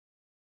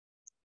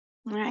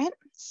All right.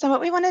 So what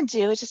we want to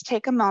do is just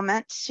take a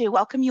moment to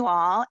welcome you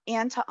all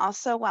and to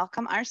also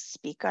welcome our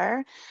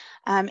speaker,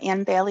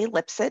 Ann Bailey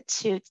Lipset,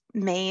 to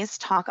May's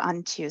talk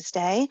on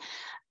Tuesday.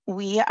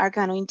 We are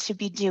going to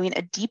be doing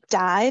a deep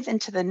dive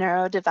into the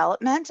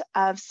neurodevelopment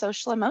of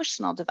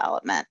social-emotional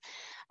development.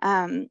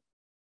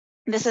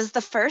 This is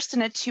the first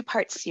in a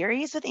two-part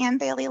series with Ann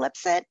Bailey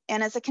Lipset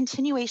and is a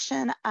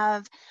continuation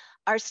of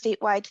our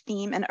statewide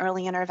theme in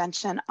early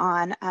intervention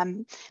on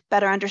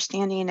better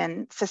understanding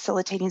and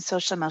facilitating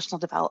social emotional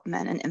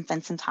development in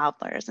infants and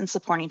toddlers and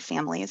supporting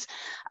families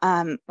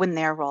when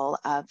their role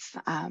of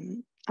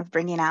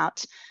bringing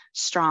out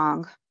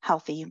strong,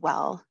 healthy,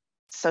 well,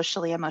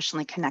 socially,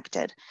 emotionally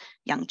connected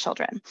young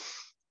children.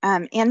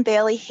 Ann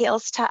Bailey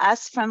hails to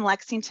us from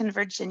Lexington,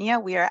 Virginia.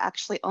 We are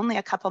actually only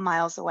a couple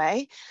miles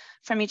away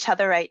from each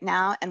other right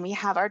now, and we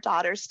have our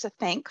daughters to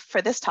thank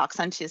for this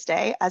Talks on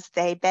Tuesday as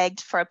they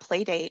begged for a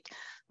play date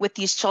with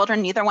these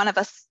children. Neither one of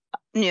us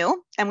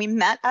knew, and we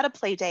met at a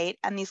play date,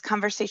 and these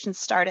conversations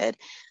started.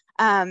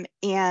 I'm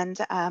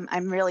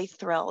really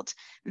thrilled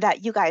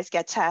that you guys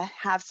get to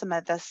have some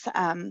of this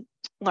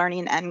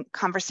learning and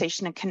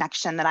conversation and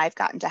connection that I've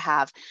gotten to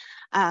have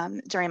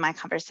during my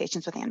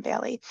conversations with Ann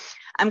Bailey.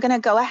 I'm going to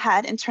go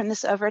ahead and turn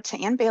this over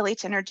to Ann Bailey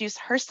to introduce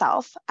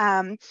herself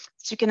so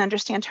you can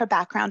understand her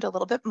background a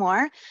little bit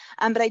more.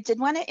 But I did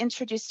want to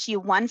introduce to you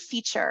one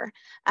feature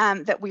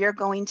that we are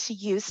going to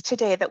use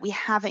today that we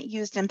haven't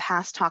used in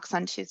past Talks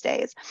on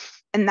Tuesdays,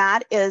 and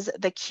that is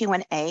the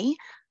Q&A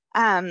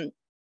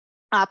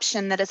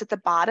option that is at the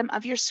bottom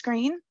of your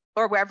screen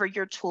or wherever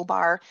your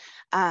toolbar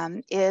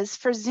is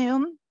for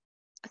Zoom.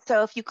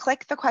 So if you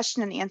click the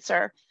question and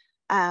answer,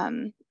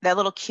 the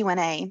little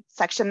Q&A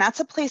section, that's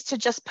a place to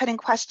just put in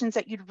questions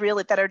that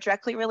that are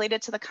directly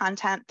related to the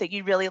content that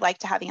you'd really like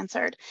to have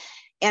answered.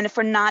 And if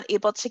we're not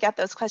able to get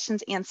those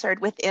questions answered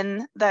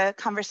within the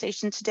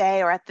conversation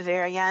today or at the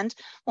very end,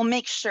 we'll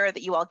make sure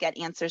that you all get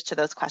answers to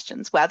those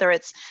questions, whether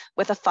it's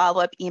with a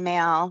follow-up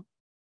email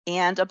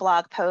and a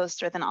blog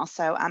post, or then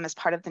also as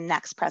part of the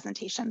next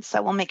presentation.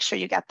 So we'll make sure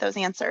you get those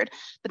answered.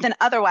 But then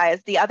otherwise,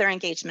 the other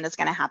engagement is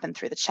going to happen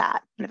through the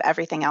chat, and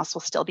everything else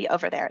will still be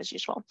over there as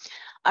usual.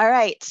 All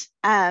right,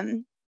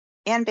 Ann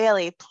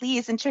Bailey,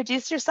 please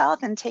introduce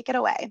yourself and take it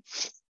away.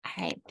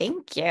 All right,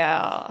 thank you.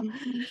 Yeah,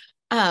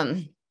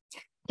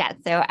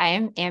 so I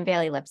am Ann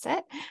Bailey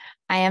Lipset.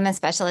 I am a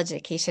special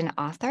education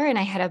author, and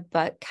I had a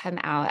book come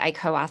out. I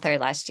co-authored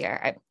last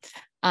year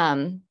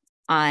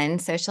on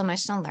social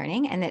emotional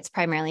learning, and it's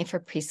primarily for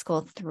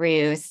preschool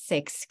through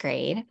 6th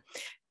grade. And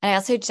I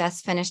also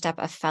just finished up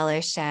a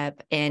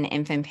fellowship in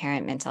infant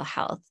parent mental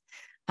health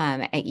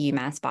at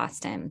UMass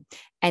Boston.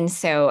 And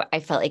so I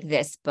felt like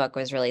this book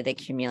was really the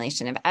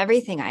accumulation of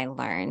everything I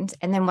learned.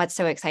 And then what's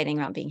so exciting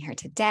about being here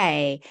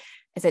today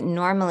is that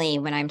normally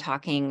when I'm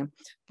talking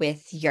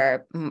with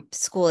your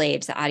school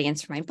age, the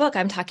audience for my book,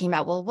 I'm talking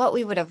about, well, what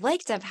we would have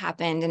liked to have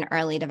happened in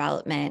early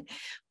development,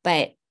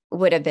 but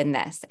would have been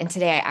this. And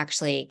today I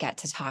actually get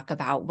to talk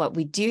about what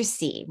we do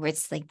see, where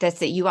it's like this,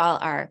 that you all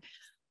are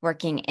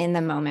working in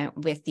the moment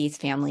with these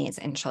families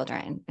and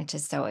children, which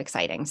is so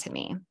exciting to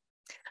me.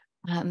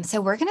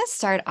 So we're going to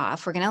start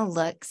off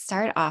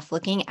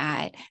looking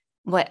at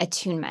what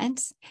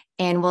attunement,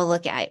 and we'll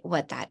look at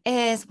what that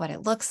is, what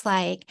it looks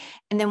like,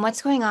 and then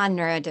what's going on,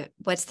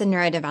 what's the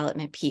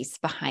neurodevelopment piece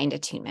behind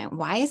attunement?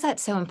 Why is that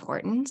so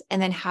important?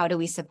 And then how do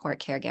we support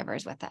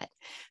caregivers with it?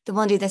 Then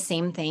we'll do the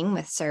same thing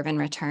with serve and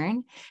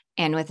return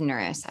and with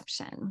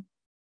neuroception.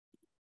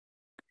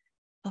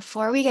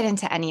 Before we get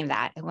into any of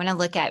that, I want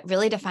to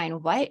really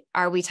define what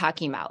are we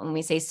talking about when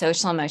we say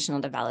social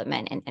emotional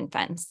development in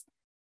infants.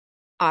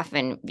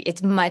 Often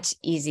it's much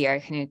easier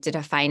to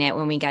define it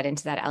when we get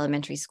into that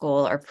elementary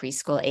school or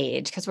preschool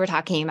age, because we're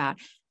talking about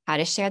how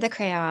to share the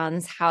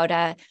crayons, how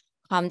to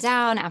calm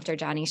down after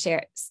Johnny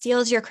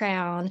steals your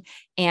crayon,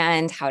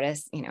 and how to,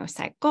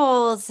 set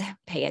goals,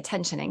 pay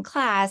attention in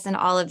class, and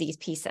all of these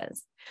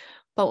pieces.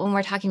 But when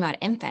we're talking about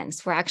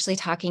infants, we're actually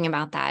talking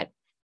about that,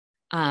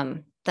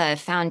 the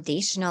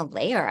foundational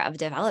layer of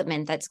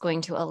development that's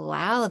going to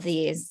allow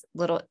these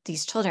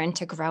children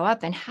to grow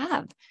up and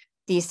have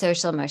these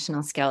social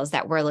emotional skills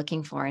that we're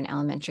looking for in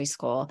elementary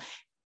school,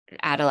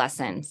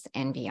 adolescence,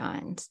 and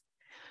beyond.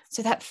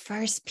 So that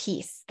first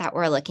piece that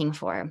we're looking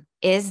for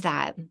is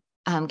that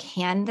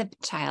can the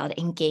child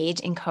engage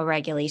in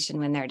co-regulation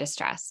when they're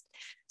distressed?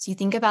 So you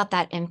think about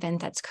that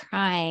infant that's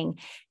crying,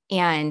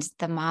 and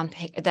the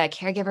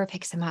caregiver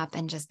picks him up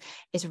and just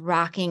is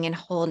rocking and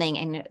holding.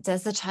 And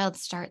does the child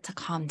start to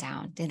calm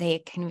down? Do they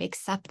kind of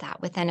accept that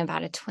within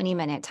about a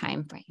 20-minute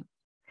time frame?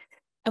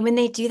 And when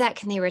they do that,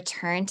 can they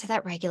return to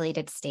that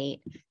regulated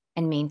state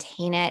and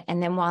maintain it?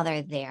 And then while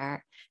they're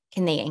there,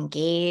 can they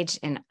engage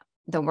in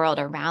the world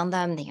around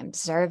them? They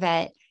observe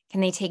it. Can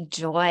they take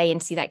joy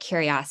and see that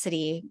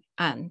curiosity,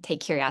 take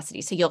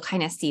curiosity? So you'll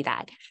kind of see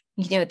that,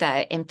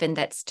 the infant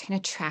that's kind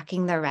of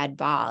tracking the red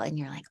ball, and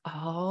you're like,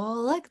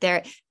 oh, look,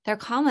 they're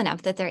calm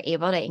enough that they're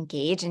able to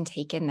engage and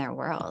take in their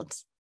world.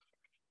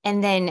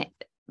 And then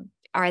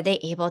are they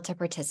able to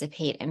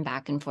participate in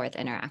back and forth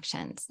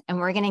interactions? And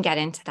we're going to get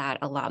into that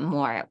a lot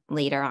more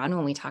later on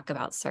when we talk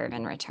about serve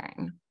and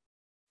return.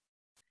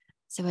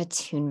 So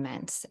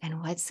attunement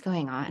and what's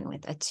going on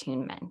with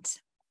attunement.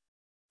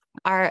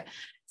 Our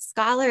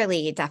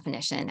scholarly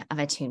definition of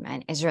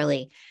attunement is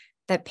really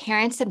the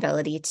parent's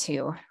ability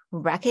to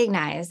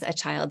recognize a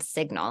child's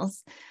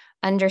signals,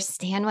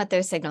 understand what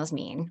those signals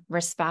mean,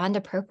 respond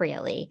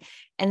appropriately,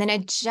 and then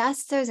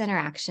adjust those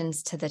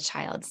interactions to the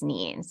child's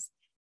needs.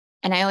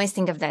 And I always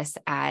think of this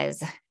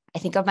as, I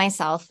think of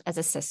myself as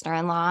a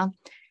sister-in-law,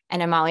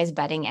 and I'm always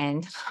butting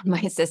in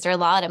my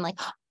sister-in-law, and I'm like,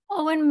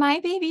 oh, when my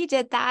baby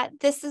did that,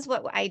 this is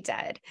what I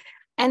did.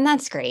 And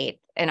that's great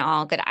and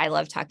all good. I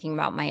love talking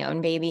about my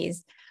own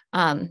babies.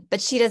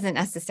 But she doesn't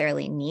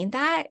necessarily need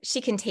that. She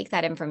can take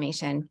that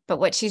information, but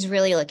what she's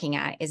really looking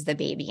at is the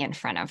baby in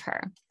front of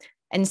her.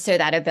 And so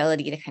that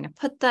ability to kind of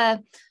put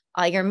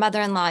all your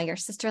mother-in-law, your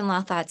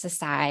sister-in-law thoughts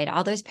aside,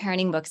 all those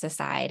parenting books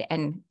aside,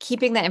 and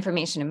keeping that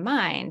information in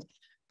mind,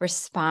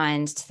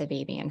 respond to the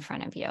baby in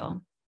front of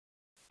you.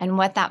 And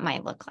what that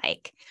might look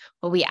like,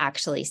 what we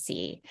actually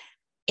see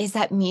is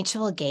that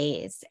mutual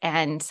gaze.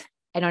 And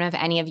I don't know if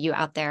any of you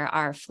out there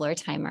are floor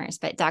timers,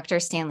 but Dr.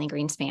 Stanley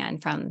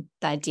Greenspan from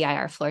the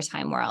DIR floor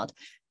time world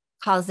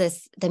calls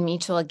this the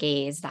mutual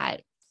gaze,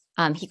 that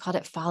he called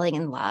it falling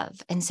in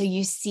love. And so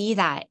you see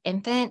that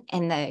infant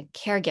and the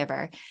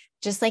caregiver,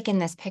 just like in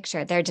this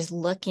picture, they're just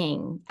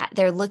looking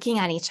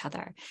at each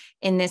other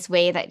in this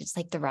way that just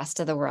like the rest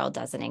of the world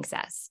doesn't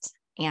exist,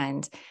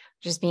 and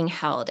just being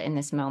held in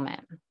this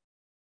moment.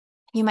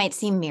 You might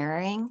see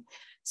mirroring.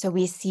 So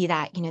we see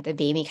that, the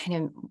baby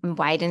kind of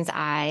widens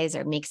eyes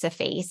or makes a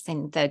face,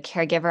 and the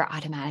caregiver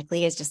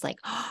automatically is just like,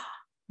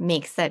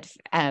 makes that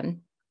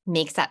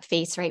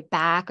face right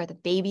back, or the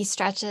baby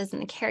stretches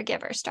and the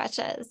caregiver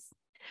stretches.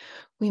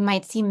 We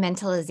might see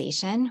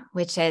mentalization,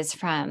 which is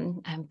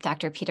from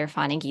Dr. Peter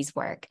Fonagy's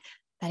work,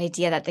 that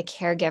idea that the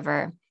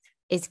caregiver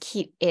is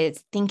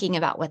thinking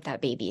about what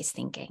that baby is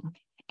thinking.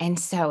 And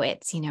so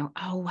it's,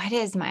 what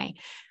is my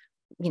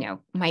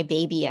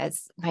baby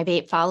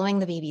following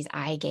the baby's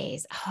eye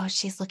gaze. Oh,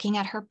 she's looking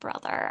at her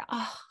brother.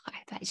 Oh, I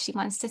bet she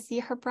wants to see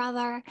her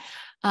brother.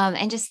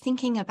 And just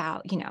thinking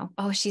about,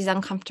 oh, she's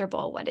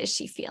uncomfortable. What is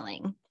she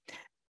feeling?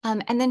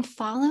 And then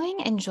following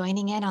and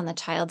joining in on the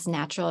child's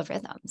natural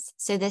rhythms.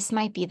 So this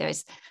might be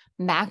those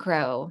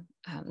macro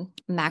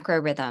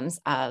rhythms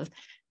of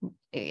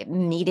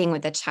meeting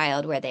with the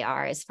child where they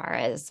are as far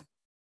as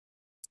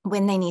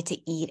when they need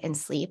to eat and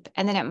sleep.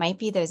 And then it might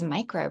be those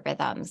micro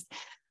rhythms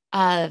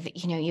of,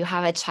 you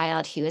have a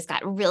child who has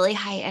got really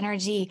high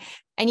energy,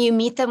 and you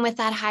meet them with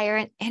that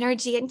higher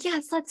energy, and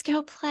yes, let's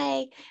go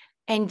play.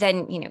 And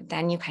then,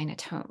 then you kind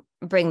of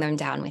bring them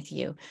down with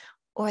you.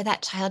 Or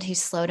that child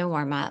who's slow to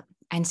warm up.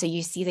 And so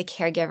you see the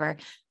caregiver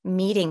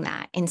meeting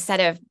that, instead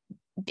of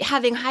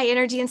having high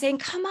energy and saying,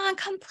 come on,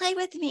 come play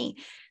with me.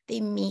 They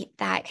meet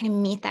that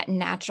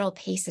natural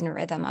pace and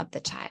rhythm of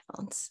the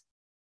child.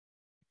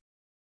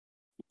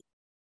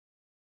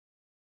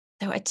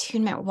 So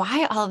attunement,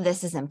 why all of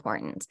this is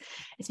important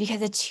is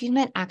because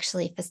attunement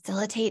actually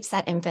facilitates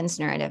that infant's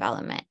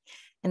neurodevelopment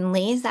and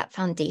lays that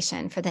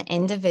foundation for the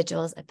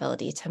individual's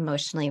ability to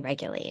emotionally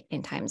regulate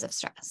in times of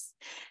stress.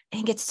 I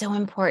think it's so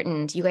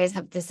important. You guys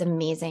have this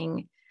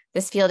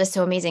field is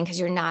so amazing because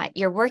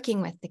you're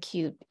working with the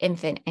cute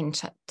infant and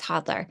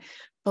toddler,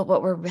 but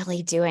what we're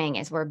really doing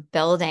is we're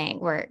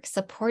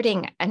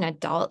supporting an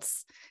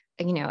adult's,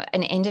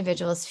 an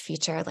individual's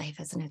future life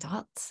as an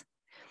adult.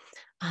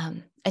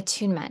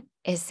 Attunement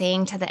is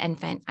saying to the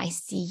infant, I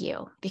see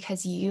you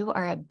because you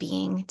are a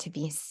being to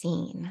be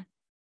seen.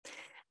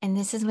 And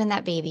this is when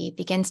that baby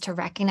begins to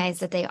recognize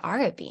that they are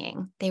a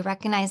being. They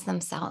recognize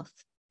themselves.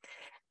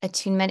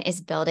 Attunement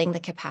is building the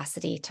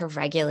capacity to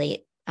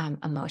regulate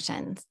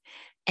emotions.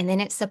 And then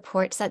it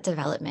supports that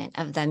development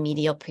of the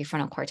medial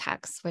prefrontal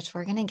cortex, which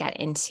we're going to get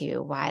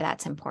into why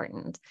that's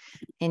important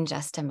in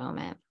just a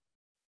moment.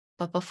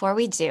 But before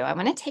we do, I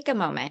want to take a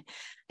moment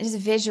and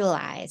just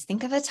visualize,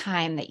 think of a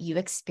time that you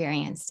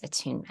experienced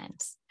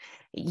attunement,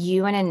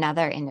 you and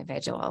another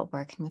individual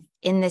working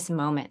in this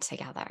moment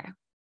together.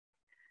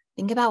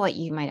 Think about what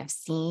you might have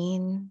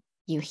seen.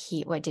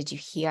 What did you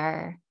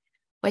hear?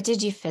 What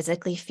did you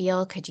physically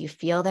feel? Could you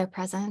feel their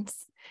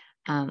presence?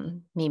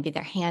 Maybe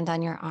their hand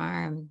on your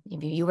arm.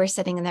 Maybe you were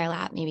sitting in their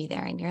lap. Maybe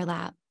they're in your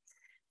lap.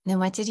 And then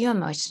what did you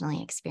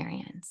emotionally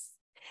experience?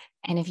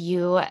 And if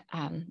you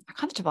are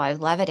comfortable, I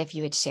would love it if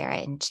you would share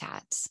it in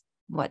chat,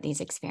 what these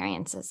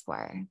experiences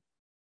were.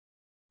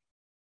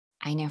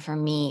 I know for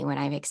me, when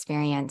I've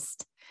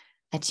experienced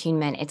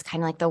attunement, it's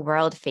kind of like the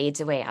world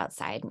fades away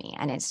outside me,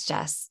 and it's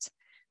just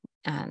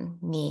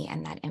me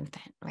and that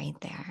infant right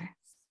there.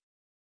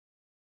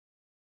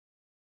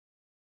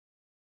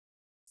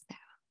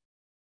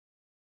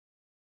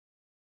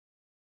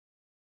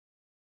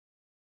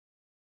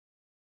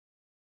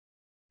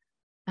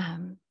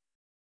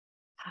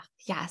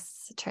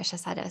 Yes, Tricia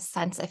said a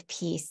sense of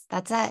peace.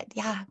 That's it.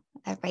 Yeah,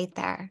 right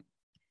there.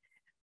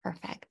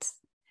 Perfect.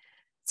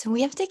 So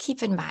we have to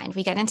keep in mind,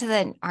 we get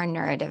into our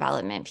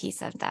neurodevelopment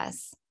piece of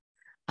this.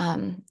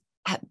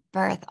 At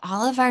birth,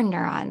 all of our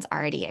neurons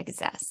already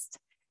exist.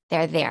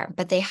 They're there,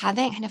 but they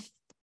haven't kind of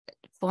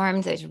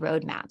formed those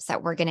roadmaps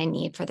that we're going to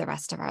need for the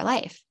rest of our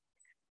life.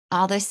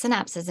 All those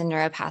synapses and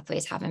neural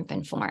pathways haven't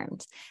been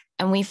formed.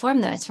 And we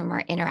form those from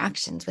our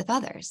interactions with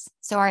others.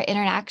 So our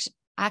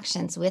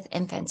interactions with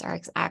infants are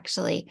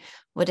actually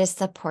what is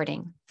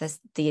supporting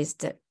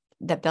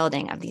the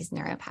building of these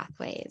neural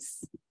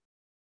pathways.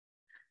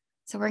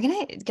 So we're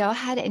going to go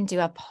ahead and do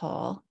a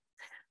poll.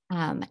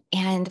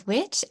 And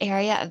which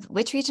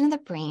region of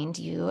the brain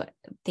do you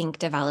think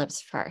develops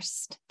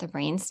first? The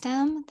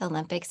brainstem, the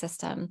limbic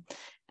system,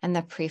 and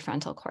the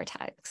prefrontal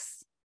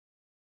cortex.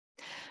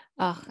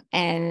 Oh,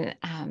 and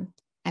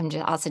I'm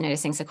just also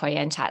noticing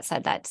Sequoia in chat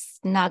said that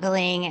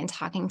snuggling and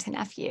talking to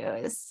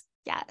nephews.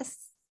 Yes.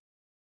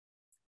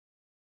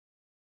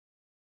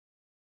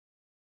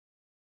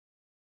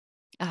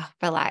 Oh,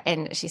 relax.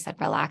 And she said,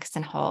 relaxed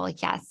and whole.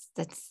 Yes,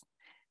 that's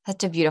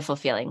such a beautiful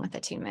feeling with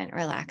attunement,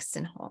 relaxed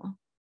and whole.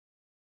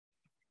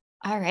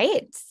 All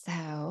right,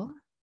 so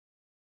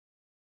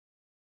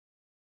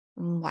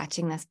I'm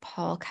watching this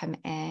poll come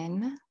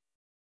in.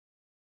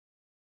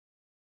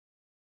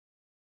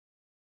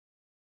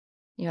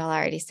 You all are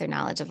already so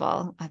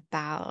knowledgeable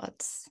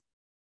about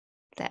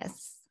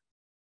this.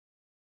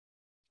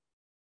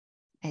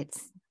 All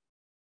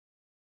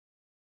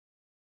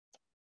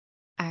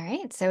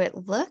right, so it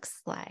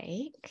looks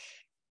like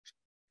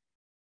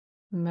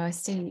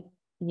most of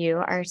you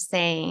are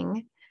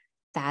saying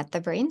that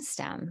the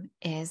brainstem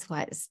is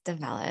what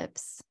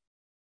develops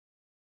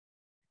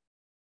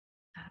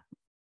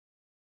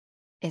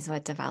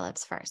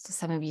first. So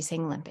some of you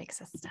saying limbic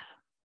system.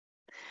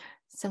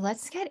 So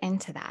let's get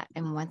into that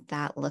and what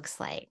that looks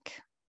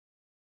like.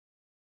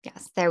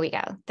 Yes, there we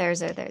go.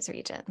 There's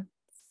region.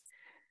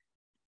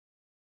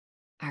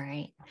 All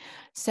right.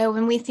 So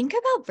when we think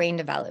about brain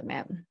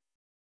development,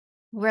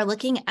 we're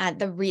looking at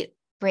the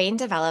brain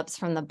develops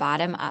from the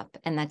bottom up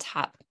and the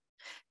top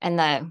and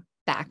the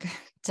back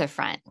to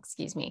front,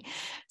 excuse me.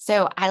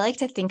 So I like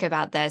to think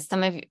about this,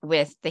 some of you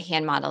with the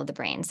hand model of the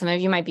brain. Some of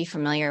you might be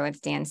familiar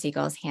with Dan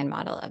Siegel's hand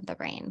model of the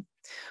brain,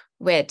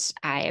 which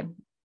I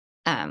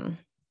like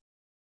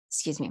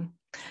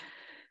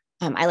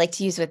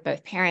to use with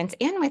both parents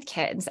and with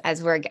kids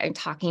as we're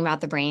talking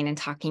about the brain and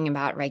talking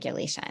about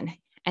regulation.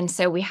 And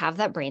so we have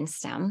that brain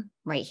stem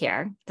right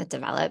here that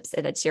develops,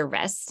 that's your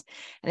wrist.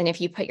 And then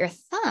if you put your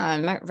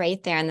thumb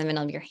right there in the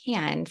middle of your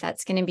hand,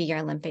 that's going to be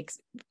your limbic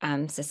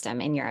system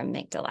and your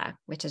amygdala,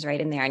 which is right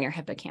in there on your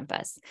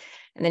hippocampus.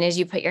 And then as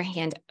you put your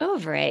hand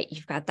over it,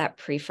 you've got that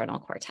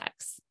prefrontal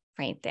cortex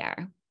right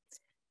there.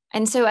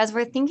 And so as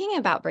we're thinking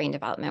about brain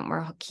development,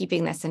 we're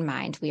keeping this in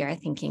mind. We are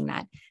thinking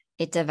that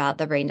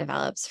the brain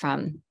develops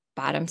from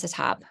bottom to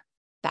top,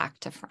 back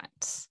to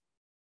front.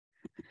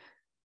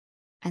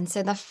 And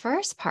so the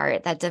first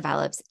part that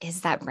develops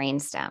is that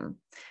brainstem.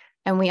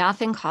 And we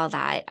often call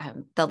that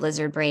the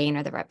lizard brain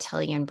or the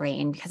reptilian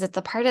brain, because it's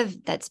the part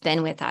that's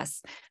been with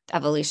us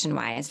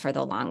evolution-wise for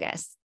the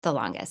longest.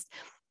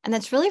 And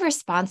that's really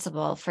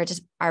responsible for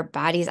just our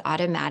body's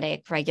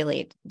automatic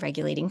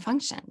regulating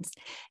functions.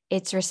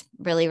 It's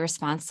really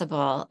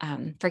responsible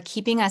for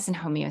keeping us in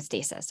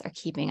homeostasis or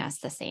keeping us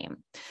the same.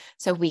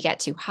 So if we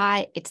get too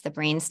hot, it's the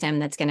brainstem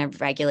that's going to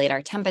regulate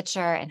our temperature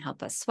and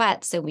help us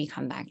sweat so we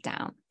come back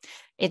down.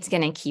 It's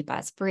going to keep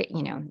us,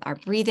 our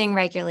breathing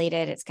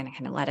regulated. It's going to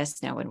kind of let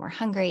us know when we're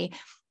hungry.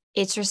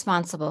 It's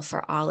responsible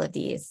for all of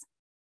these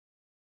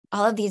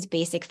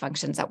basic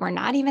functions that we're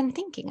not even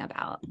thinking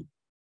about.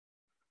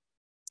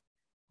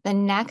 The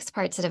next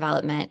part to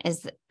development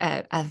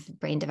of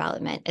brain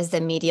development is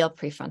the medial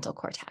prefrontal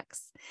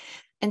cortex.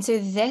 And so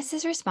this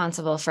is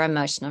responsible for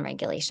emotional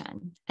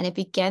regulation, and it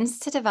begins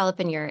to develop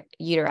in your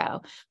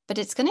utero, but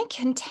it's going to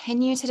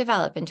continue to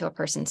develop into a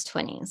person's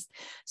 20s.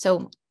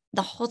 So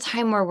the whole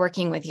time we're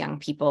working with young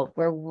people,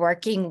 we're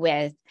working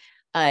with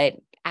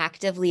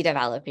actively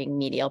developing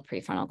medial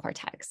prefrontal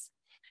cortex.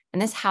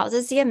 And this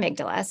houses the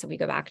amygdala. So we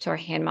go back to our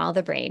hand model of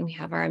the brain. We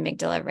have our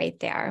amygdala right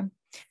there.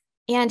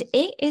 And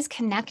it is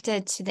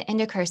connected to the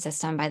endocrine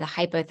system by the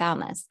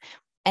hypothalamus.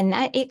 And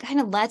that it kind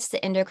of lets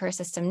the endocrine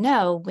system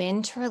know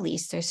when to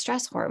release those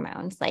stress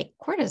hormones like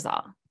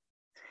cortisol.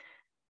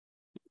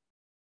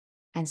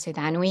 And so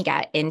then we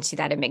get into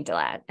that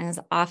amygdala, and is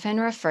often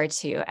referred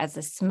to as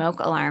the smoke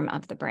alarm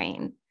of the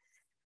brain.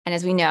 And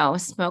as we know,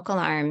 smoke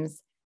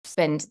alarms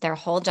their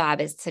whole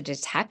job is to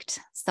detect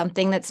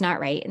something that's not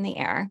right in the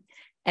air,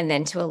 and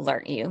then to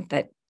alert you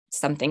that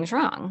something's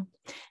wrong.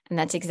 And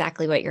that's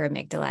exactly what your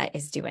amygdala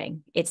is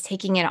doing. It's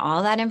taking in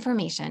all that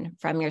information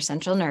from your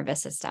central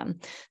nervous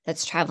system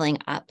that's traveling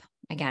up,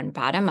 again,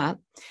 bottom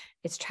up.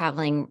 It's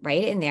traveling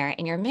right in there.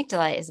 And your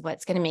amygdala is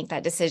what's going to make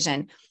that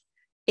decision.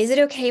 Is it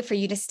okay for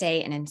you to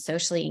stay in a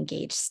socially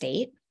engaged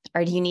state?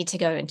 Or do you need to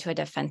go into a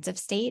defensive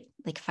state,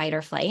 like fight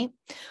or flight?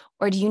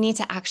 Or do you need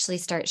to actually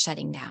start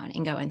shutting down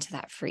and go into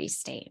that freeze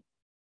state?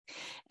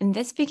 And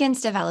this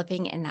begins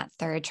developing in that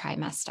third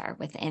trimester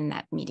within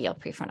that medial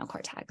prefrontal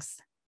cortex.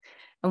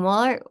 And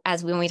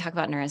when we talk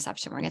about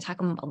neuroception, we're going to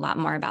talk a lot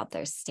more about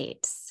those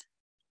states.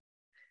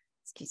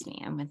 Excuse me,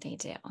 and what they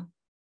do.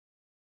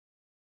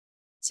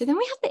 So then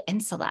we have the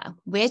insula,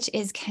 which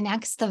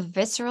connects the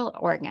visceral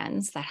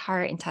organs, that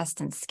heart,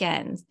 intestine,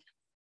 skins,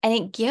 and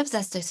it gives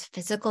us those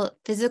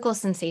physical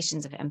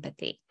sensations of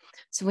empathy.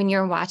 So when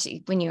you're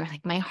watching, when you're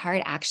like, my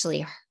heart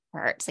actually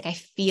hurts, like I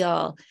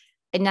feel,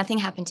 and nothing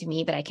happened to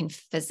me, but I can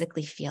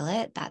physically feel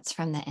it. That's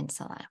from the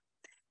insula.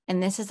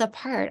 And this is a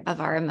part of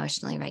our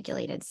emotionally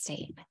regulated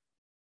state.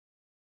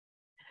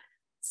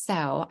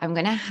 So I'm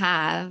going to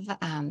have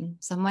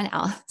someone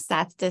else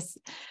that's this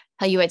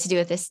tell you what to do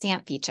with this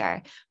stamp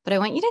feature. But I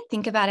want you to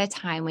think about a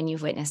time when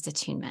you've witnessed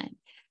attunement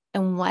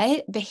and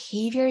what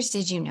behaviors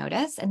did you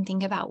notice, and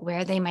think about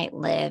where they might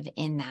live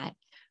in that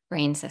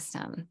brain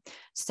system.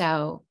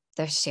 So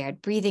there's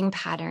shared breathing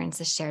patterns,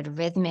 the shared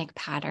rhythmic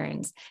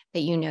patterns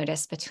that you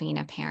notice between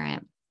a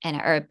parent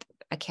or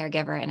a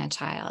caregiver and a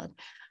child.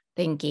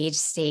 The engaged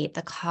state,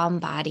 the calm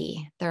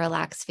body, the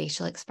relaxed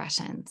facial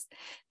expressions,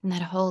 and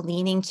that whole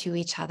leaning to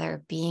each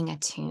other, being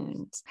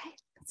attuned.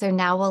 So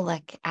now we'll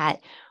look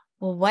at,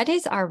 well, what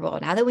is our role?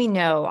 Now that we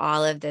know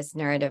all of this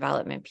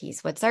neurodevelopment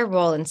piece, what's our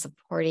role in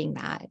supporting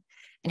that?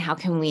 And how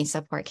can we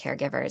support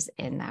caregivers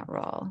in that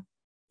role?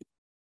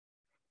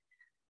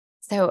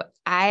 So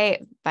I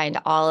find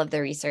all of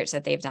the research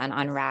that they've done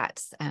on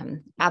rats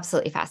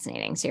absolutely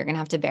fascinating. So you're going to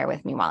have to bear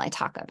with me while I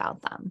talk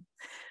about them.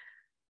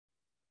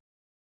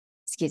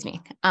 Excuse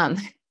me.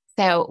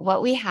 So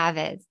what we have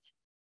is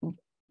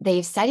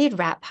they've studied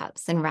rat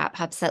pups, and rat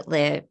pups that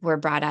were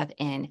brought up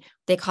in,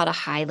 they called a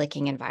high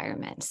licking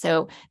environment.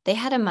 So they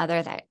had a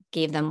mother that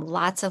gave them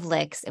lots of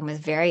licks and was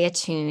very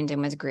attuned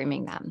and was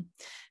grooming them.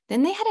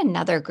 Then they had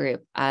another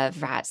group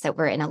of rats that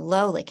were in a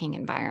low licking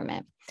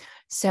environment.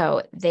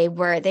 So they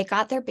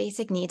got their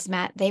basic needs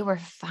met. They were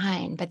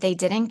fine, but they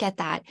didn't get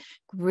that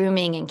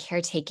grooming and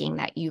caretaking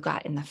that you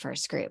got in the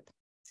first group.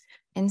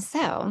 And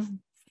so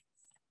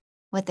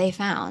what they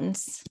found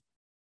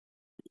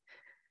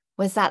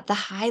was that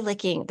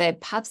the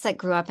pups that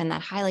grew up in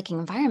that high licking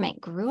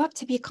environment grew up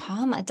to be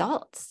calm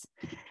adults.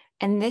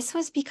 And this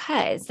was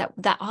because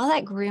that all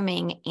that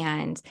grooming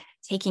and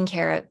taking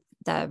care of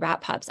the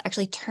rat pups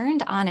actually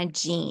turned on a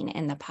gene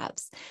in the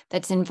pups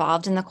that's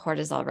involved in the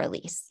cortisol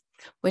release,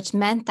 which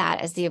meant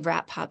that as the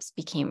rat pups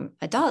became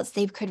adults,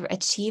 they could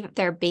achieve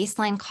their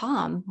baseline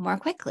calm more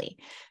quickly.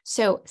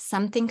 So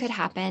something could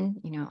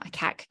happen, a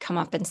cat could come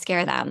up and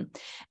scare them,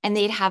 and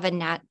they'd have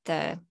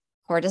the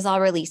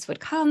cortisol release would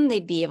come,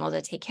 they'd be able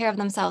to take care of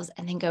themselves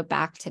and then go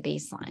back to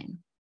baseline.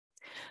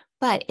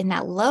 But in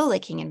that low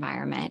licking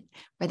environment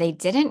where they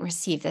didn't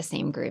receive the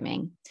same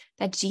grooming,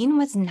 that gene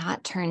was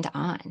not turned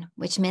on,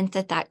 which meant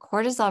that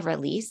cortisol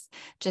release,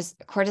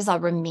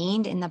 cortisol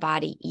remained in the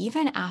body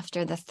even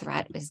after the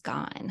threat was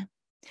gone.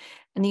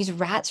 And these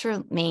rats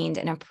remained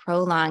in a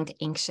prolonged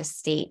anxious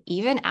state,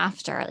 even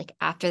after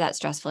that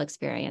stressful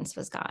experience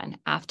was gone,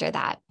 after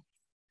that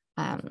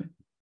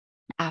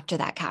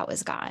cat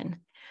was gone.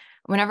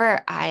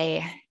 Whenever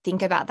I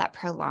think about that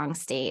prolonged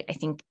state, I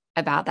think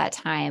about that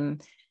time,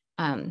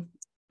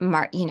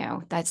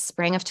 that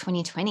spring of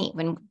 2020,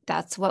 when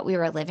that's what we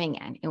were living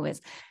in. It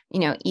was,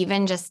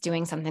 even just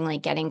doing something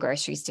like getting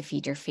groceries to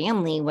feed your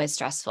family was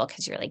stressful,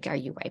 because you're like, are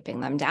you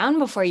wiping them down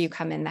before you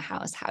come in the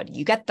house? How do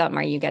you get them?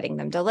 Are you getting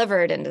them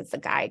delivered? And does the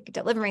guy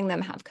delivering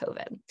them have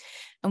COVID?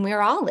 And we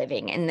were all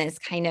living in this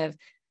kind of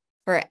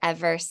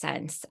forever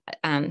sense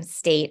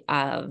state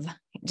of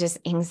just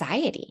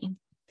anxiety.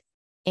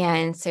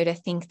 And so to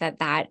think but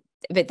that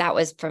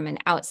was from an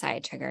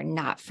outside trigger,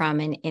 not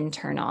from an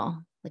internal,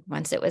 like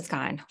once it was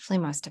gone, hopefully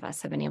most of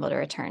us have been able to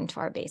return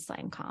to our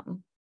baseline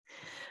calm.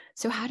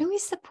 So how do we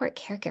support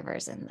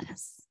caregivers in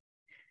this?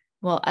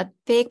 Well, a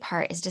big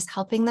part is just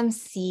helping them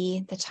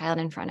see the child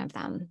in front of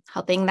them,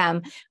 helping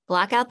them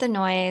block out the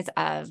noise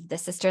of the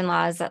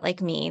sister-in-laws that,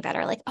 like me, that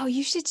are like, oh,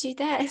 you should do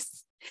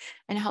this,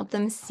 and help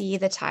them see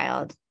the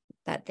child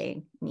that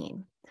they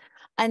need.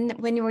 And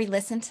when we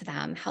listen to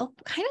them,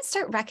 help kind of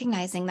start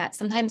recognizing that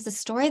sometimes the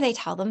story they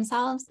tell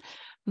themselves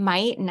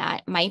might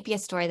be a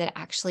story that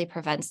actually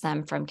prevents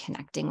them from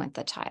connecting with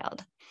the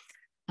child.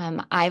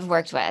 I've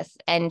worked with,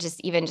 and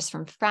just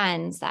from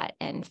friends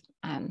and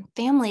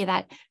family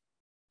that,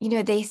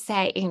 they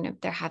say,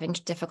 they're having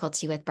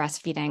difficulty with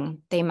breastfeeding.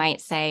 They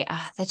might say,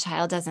 the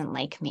child doesn't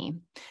like me.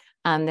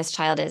 This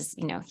child is,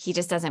 he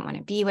just doesn't want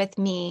to be with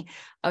me.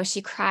 Oh,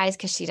 she cries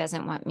because she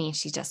doesn't want me.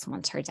 She just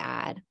wants her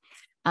dad.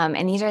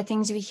 And these are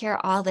things we hear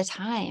all the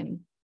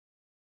time.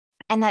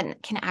 And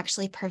that can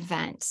actually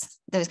prevent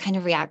those kind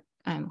of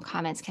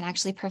comments can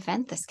actually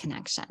prevent this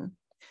connection.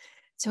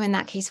 So in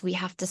that case, we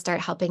have to start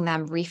helping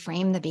them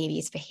reframe the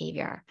baby's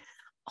behavior.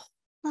 Oh,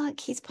 look,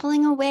 he's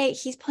pulling away.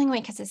 He's pulling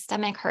away because his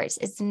stomach hurts.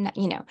 It's not,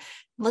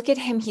 look at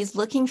him. He's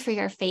looking for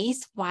your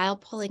face while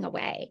pulling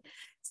away.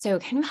 So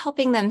kind of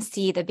helping them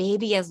see the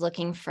baby is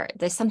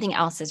there's something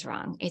else is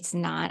wrong. It's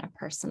not a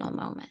personal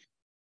moment.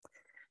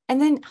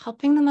 And then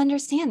helping them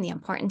understand the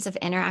importance of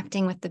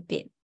interacting with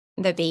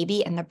the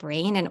baby and the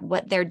brain and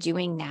what they're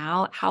doing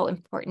now, how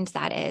important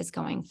that is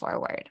going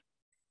forward.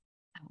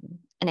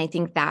 And I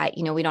think that,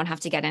 we don't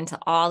have to get into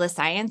all the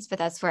science, but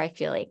that's where I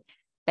feel like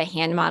the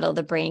hand model,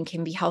 the brain,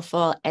 can be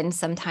helpful. And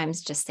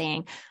sometimes just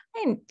saying,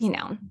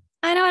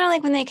 I don't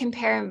like when they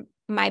compare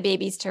my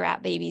babies to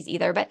rat babies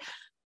either, but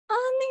on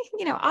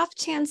the, off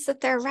chance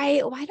that they're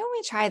right, why don't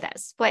we try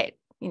this? But,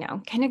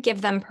 kind of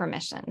give them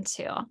permission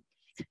to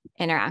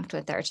interact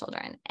with their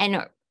children.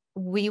 And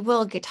we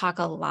will talk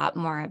a lot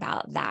more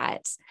about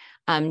that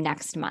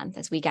next month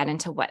as we get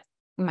into what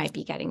might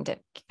be getting to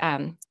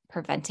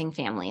preventing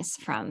families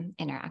from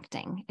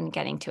interacting and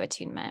getting to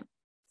attunement.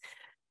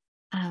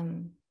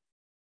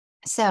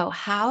 So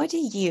how do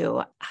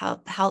you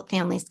help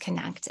families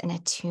connect and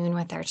attune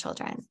with their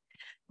children?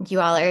 You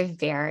all are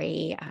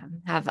very,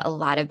 there's a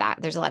lot of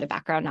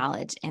background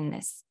knowledge in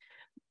this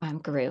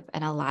group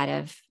and a lot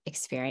of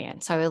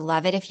experience. So I would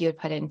love it if you would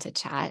put into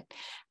chat,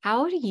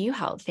 how do you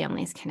help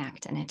families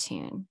connect and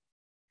attune?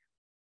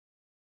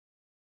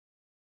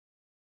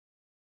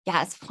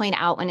 Yes, point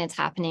out when it's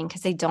happening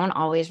because they don't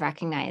always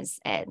recognize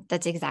it.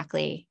 That's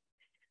exactly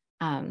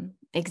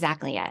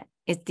it.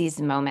 It's these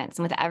moments,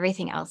 and with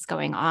everything else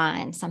going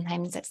on,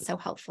 sometimes it's so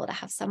helpful to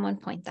have someone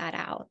point that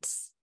out.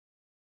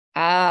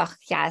 Oh,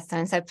 yeah,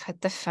 someone said,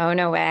 put the phone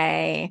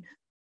away.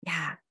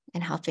 Yeah,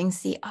 and helping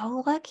see,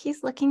 oh, look,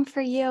 he's looking for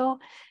you.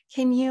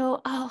 Can you,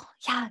 oh,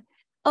 yeah.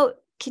 Oh,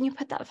 can you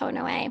put that phone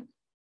away?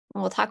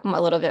 We'll talk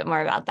a little bit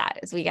more about that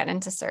as we get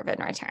into serve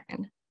and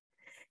return.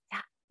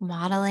 Yeah,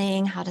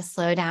 modeling how to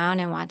slow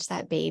down and watch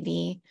that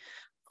baby,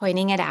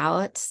 pointing it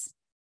out.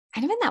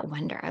 Kind of in that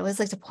wonder. I always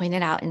like to point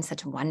it out in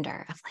such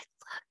wonder of like,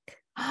 look,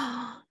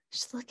 oh,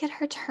 just look at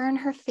her turn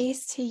her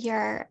face to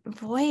your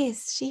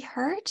voice. She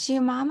hurt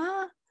you,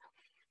 mama.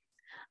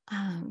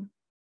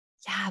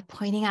 Yeah,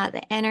 pointing out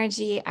the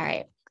energy. All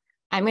right,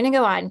 I'm going to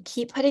go on.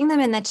 Keep putting them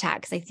in the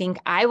chat because I think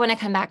I want to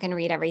come back and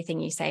read everything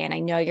you say. And I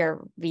know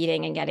you're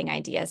reading and getting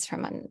ideas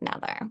from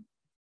another.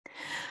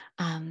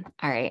 All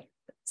right,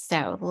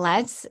 so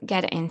let's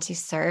get into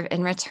serve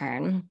and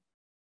return.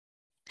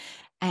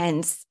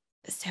 And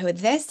so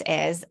this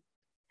is,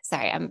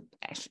 sorry, I'm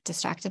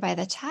distracted by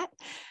the chat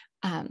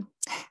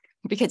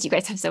because you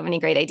guys have so many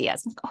great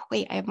ideas. Oh,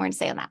 wait, I have more to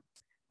say on that.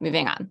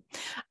 Moving on.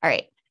 All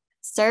right.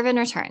 Serve and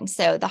return.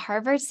 So the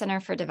Harvard Center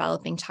for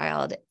Developing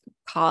Child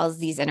calls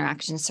these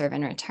interactions serve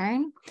and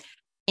return.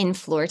 In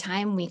floor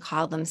time, we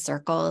call them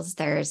circles.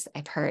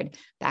 I've heard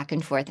back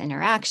and forth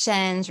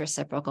interactions,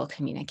 reciprocal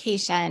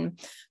communication,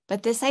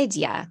 but this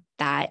idea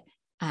that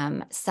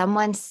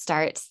someone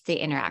starts the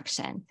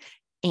interaction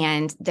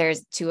and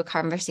there's to a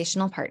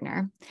conversational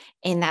partner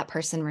and that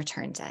person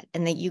returns it,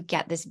 and that you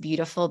get this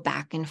beautiful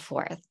back and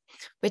forth,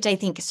 which I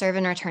think serve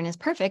and return is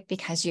perfect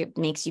because it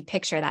makes you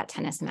picture that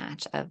tennis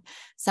match of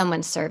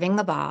someone serving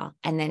the ball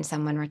and then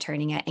someone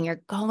returning it. And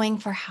you're going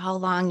for how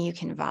long you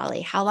can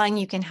volley, how long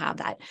you can have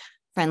that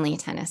friendly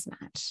tennis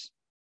match.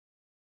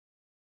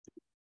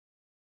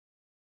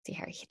 See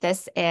here,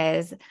 this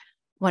is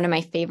one of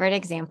my favorite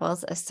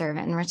examples of serve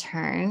and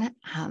return.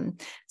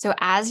 So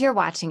as you're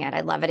watching it,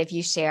 I'd love it if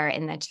you share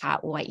in the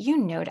chat what you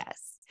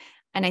notice.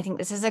 And I think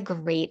this is a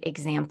great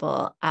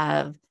example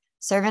of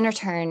serve and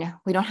return.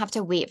 We don't have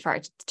to wait for our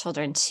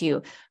children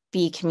to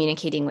be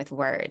communicating with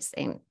words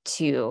and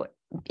to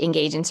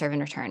engage in serve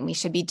and return. We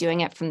should be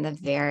doing it from the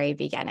very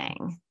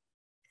beginning.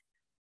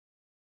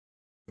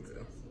 Okay.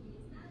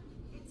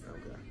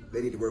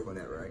 They need to work on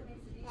that, right?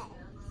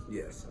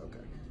 Yes, okay.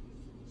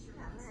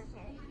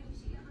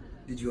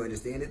 Did you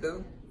understand it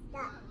though?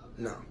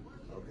 No.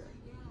 Okay.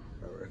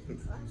 All right.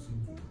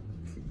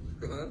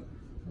 Huh?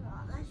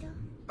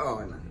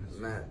 Oh,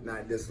 no,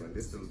 not this one.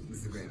 This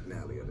is the grand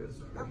finale of this.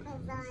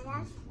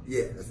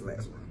 Yeah, that's the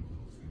last one.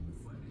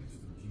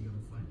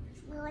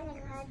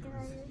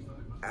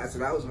 That's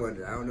what I was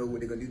wondering. I don't know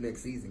what they're gonna do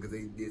next season because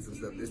they did some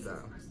stuff this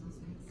time.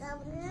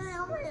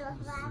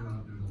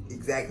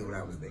 Exactly what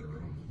I was thinking.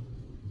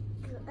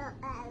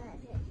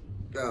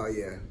 Oh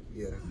yeah.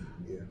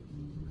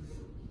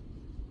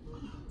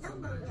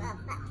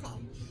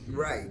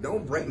 Right,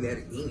 don't bring that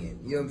again.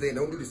 You know what I'm saying?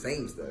 Don't do the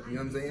same stuff. You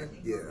know what I'm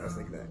saying? Yeah, I was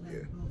thinking that.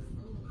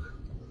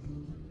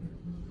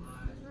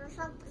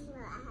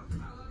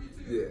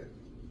 Yeah.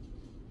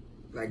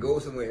 Like go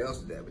somewhere else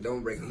with that, but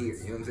don't bring it here.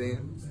 You know what I'm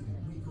saying?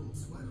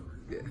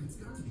 Yeah.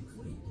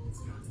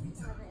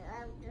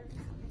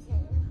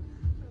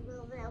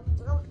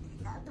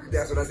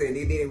 That's what I said. And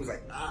then it was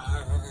like,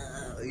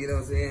 you know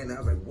what I'm saying? And I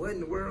was like, what in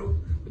the world?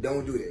 But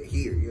don't do that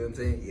here. You know what I'm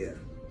saying? Yeah.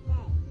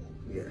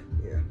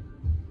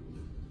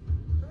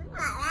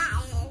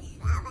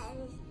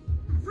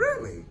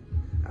 Really?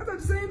 I thought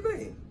the same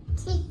thing.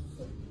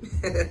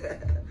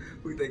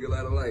 We think a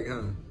lot alike,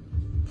 huh?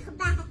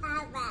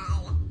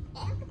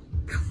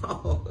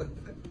 Oh,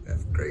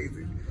 that's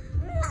crazy.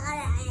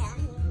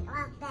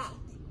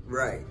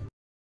 Right.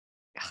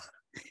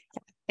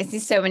 I see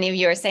so many of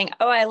you are saying,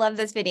 oh, I love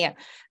this video.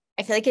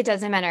 I feel like it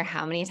doesn't matter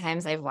how many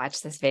times I've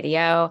watched this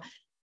video.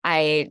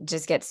 I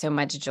just get so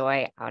much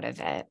joy out of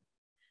it.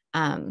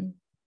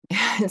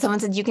 Someone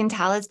said, you can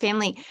tell his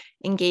family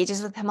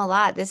engages with him a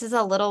lot. This is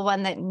a little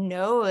one that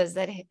knows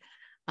that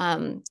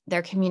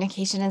their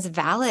communication is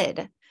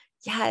valid.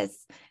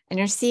 Yes. And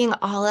you're seeing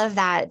all of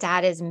that.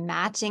 Dad is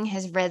matching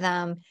his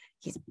rhythm.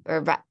 He's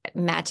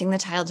matching the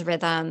child's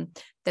rhythm.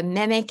 the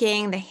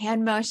mimicking, the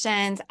hand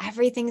motions,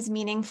 everything's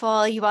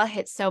meaningful. You all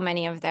hit so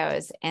many of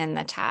those in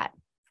the chat.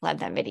 Love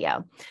that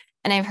video.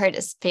 And I've heard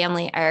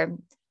family or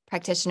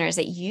practitioners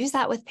that use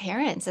that with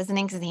parents as an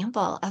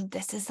example of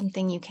this is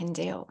something you can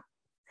do.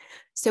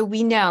 So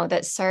we know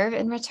that serve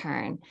and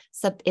return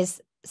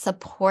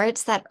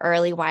supports that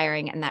early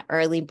wiring and that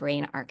early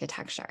brain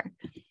architecture.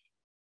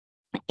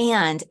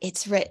 And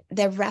it's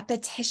the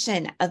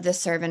repetition of the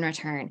serve and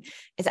return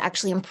is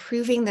actually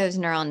improving those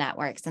neural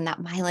networks and that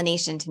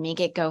myelination to make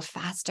it go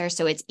faster.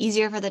 So it's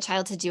easier for the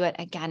child to do it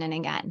again and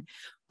again,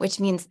 which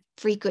means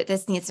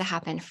this needs to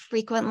happen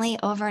frequently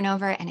over and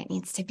over, and it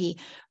needs to be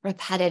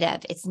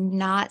repetitive. It's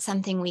not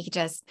something we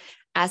just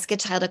ask a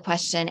child a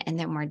question and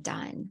then we're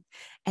done.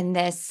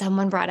 And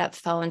someone brought up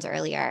phones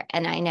earlier,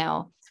 and I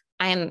know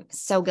I am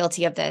so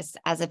guilty of this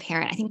as a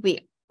parent. I think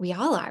we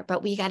all are,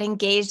 but we got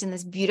engaged in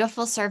this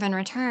beautiful serve and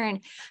return,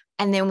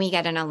 and then we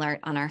get an alert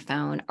on our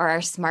phone or our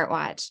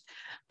smartwatch,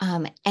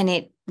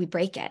 and we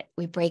break it.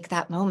 We break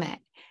that moment.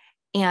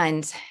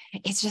 And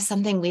it's just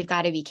something we've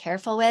got to be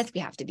careful with. We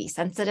have to be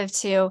sensitive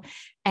to,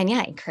 and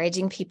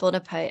encouraging people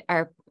to put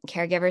our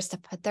caregivers to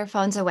put their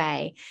phones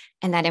away,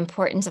 and that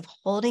importance of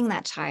holding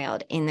that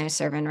child in those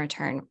serve and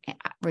return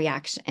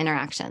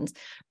interactions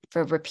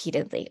for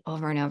repeatedly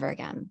over and over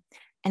again.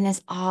 And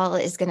this all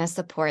is going to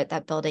support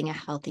that building a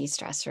healthy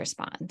stress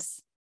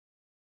response.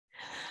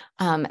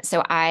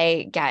 So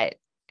I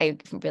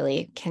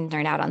really can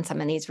nerd out on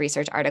some of these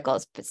research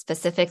articles, but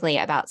specifically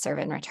about serve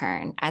and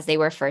return as they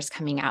were first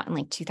coming out in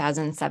like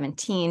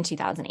 2017,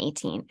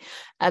 2018,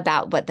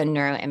 about what the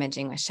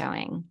neuroimaging was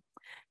showing.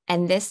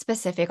 And this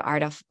specific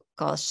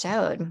article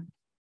showed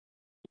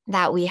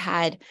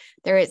that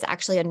there is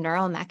actually a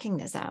neural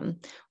mechanism,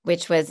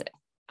 which was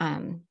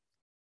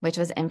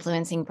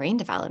influencing brain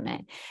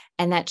development,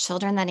 and that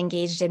children that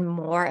engaged in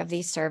more of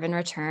these serve and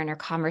return or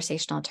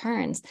conversational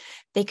turns,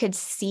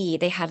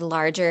 they had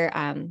larger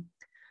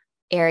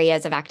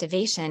areas of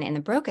activation in the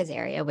Broca's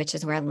area, which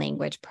is where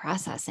language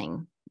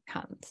processing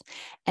comes.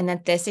 And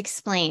that this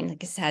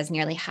has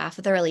nearly half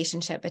of the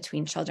relationship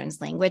between children's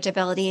language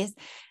abilities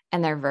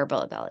and their verbal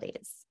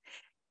abilities.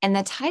 And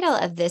the title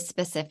of this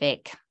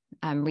specific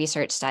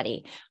research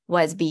study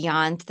was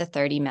Beyond the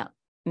 30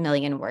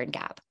 Million Word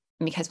Gap.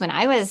 Because when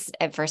I was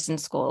at first in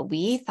school,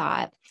 we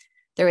thought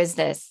there was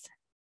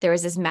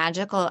this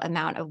magical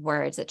amount of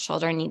words that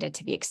children needed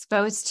to be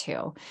exposed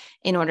to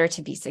in order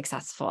to be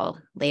successful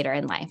later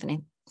in life. And I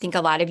think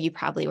a lot of you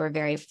probably were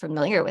very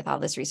familiar with all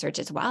this research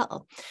as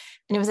well.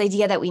 And it was the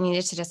idea that we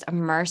needed to just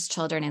immerse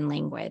children in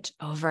language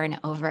over and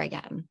over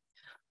again.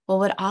 Well,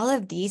 what all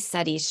of these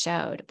studies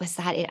showed was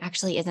that it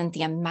actually isn't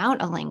the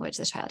amount of language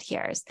the child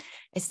hears,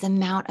 it's the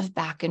amount of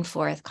back and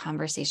forth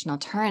conversational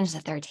turns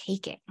that they're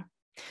taking,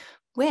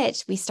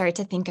 which we start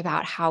to think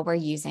about how we're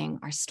using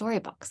our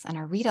storybooks and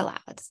our read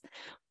alouds.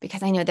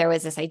 Because I know there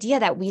was this idea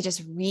that we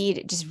just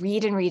read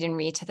and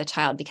read to the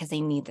child because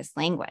they need this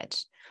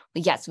language.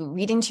 Well, yes,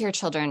 reading to your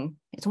children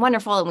is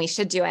wonderful and we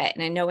should do it.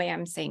 And in no way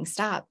I'm saying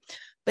stop,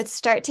 but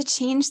start to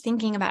change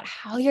thinking about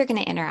how you're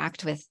going to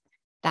interact with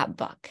that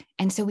book.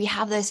 And so we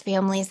have those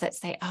families that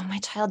say, oh, my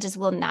child just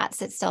will not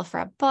sit still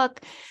for a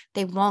book.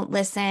 They won't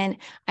listen.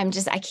 I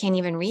can't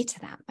even read to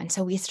them. And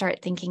so we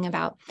start thinking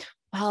about,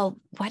 well,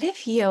 what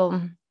if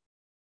you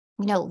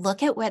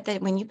look at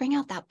when you bring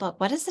out that book,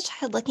 what is the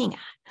child looking at?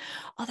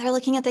 Oh, they're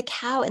looking at the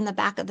cow in the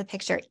back of the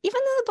picture.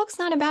 Even though the book's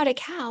not about a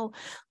cow,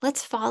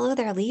 let's follow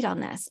their lead on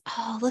this.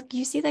 Oh, look,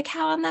 you see the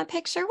cow on that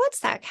picture?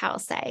 What's that cow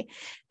say?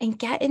 And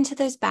get into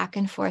those back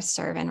and forth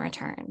serve and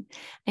return,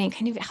 and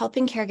kind of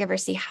helping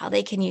caregivers see how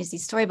they can use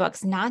these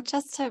storybooks, not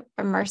just to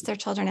immerse their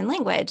children in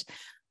language,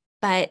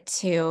 but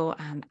to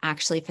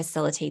actually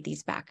facilitate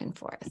these back and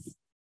forth.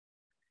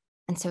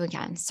 And so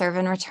again, serve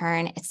and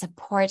return, it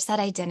supports that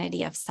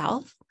identity of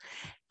self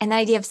and the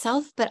idea of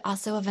self, but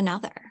also of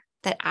another,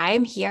 that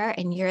I'm here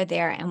and you're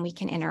there and we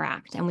can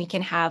interact and we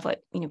can have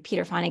what,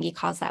 Peter Fonagy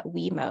calls that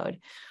we mode.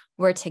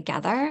 We're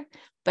together,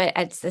 but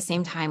at the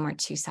same time, we're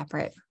two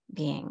separate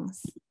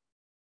beings.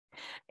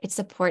 It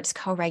supports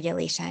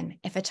co-regulation.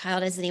 If a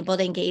child isn't able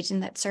to engage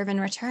in that serve and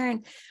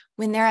return,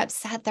 when they're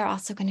upset, they're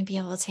also going to be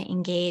able to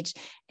engage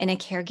in a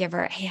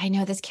caregiver. Hey, I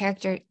know this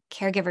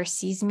caregiver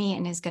sees me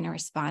and is going to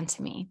respond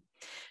to me.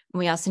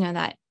 We also know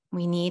that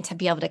we need to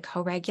be able to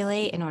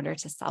co-regulate in order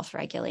to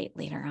self-regulate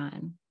later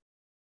on.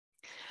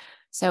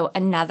 So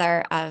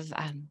another of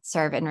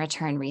serve and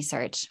return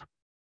research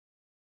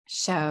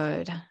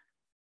showed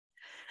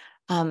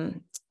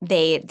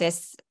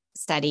this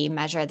study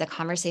measured the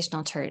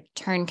conversational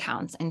turn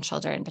counts in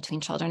children,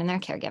 between children and their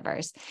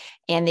caregivers,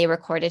 and they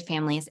recorded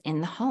families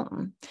in the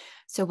home.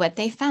 So what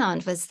they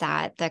found was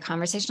that the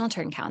conversational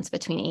turn counts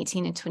between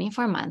 18 and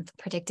 24 months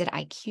predicted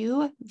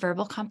IQ,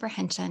 verbal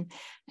comprehension,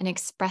 and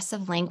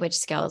expressive language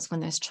skills when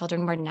those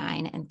children were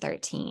 9 and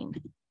 13.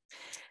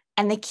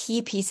 And the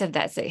key piece of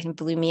this, it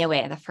blew me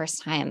away the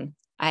first time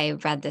I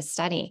read this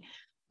study,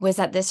 was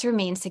that this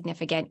remained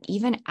significant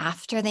even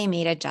after they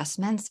made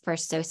adjustments for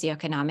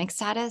socioeconomic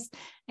status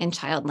and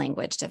child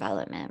language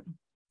development.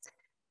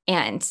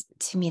 And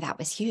to me, that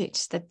was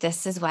huge, that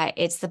this is what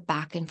it's the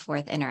back and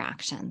forth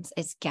interactions.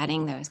 It's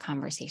getting those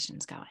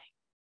conversations going.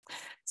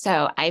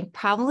 So I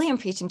probably am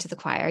preaching to the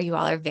choir. You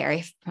all are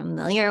very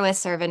familiar with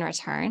serve and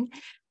return.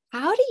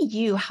 How do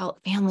you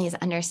help families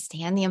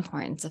understand the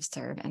importance of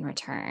serve and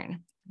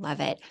return? Love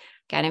it.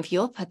 Again, if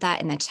you'll put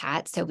that in the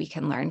chat so we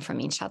can learn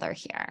from each other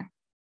here.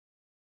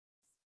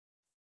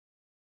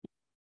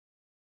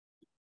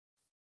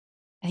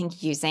 I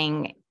think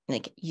using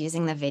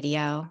the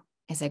video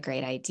is a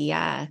great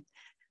idea.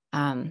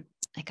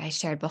 Like I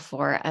shared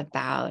before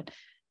about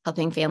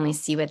helping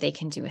families see what they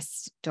can do with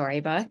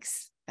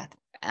storybooks.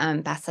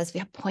 Beth says we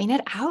have point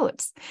it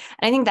out.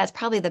 And I think that's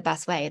probably the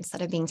best way,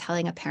 instead of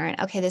telling a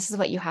parent, okay, this is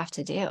what you have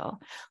to do.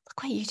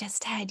 Look what you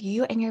just did.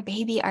 You and your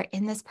baby are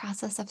in this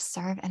process of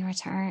serve and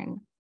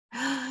return.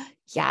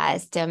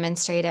 Yes,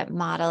 demonstrate it,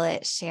 model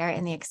it, share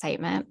in the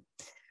excitement.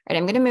 All right,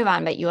 I'm going to move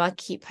on, but you all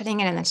keep putting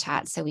it in the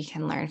chat so we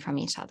can learn from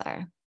each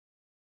other.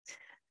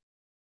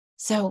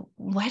 So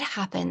what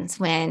happens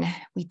when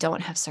we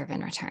don't have serve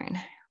and return,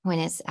 when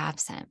it's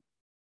absent?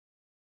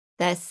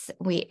 It's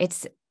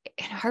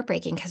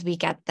heartbreaking because we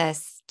get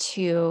this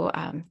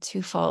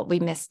twofold. We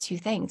miss two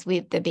things.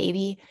 The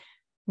baby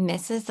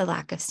misses the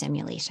lack of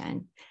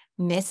stimulation,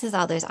 misses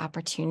all those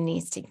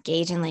opportunities to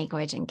engage in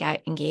language and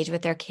engage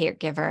with their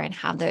caregiver and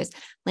have those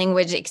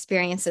language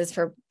experiences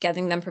for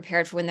getting them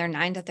prepared for when they're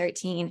 9 to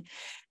 13.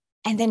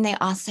 And then they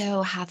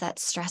also have that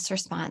stress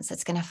response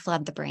that's going to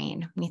flood the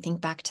brain. When you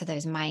think back to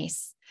those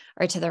mice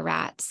or to the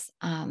rats,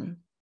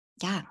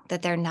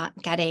 that they're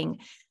not getting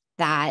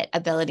that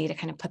ability to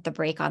kind of put the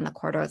brake on the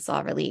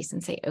cortisol release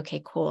and say,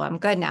 okay, cool, I'm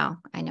good now.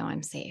 I know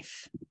I'm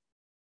safe.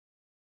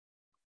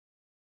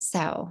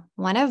 So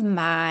one of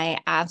my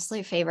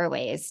absolute favorite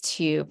ways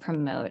to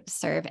promote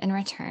serve and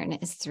return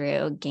is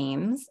through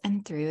games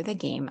and through the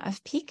game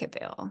of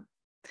peekaboo. I'm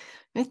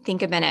going to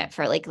think a minute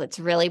for let's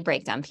really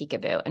break down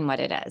peekaboo and what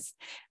it is.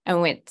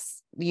 And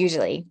it's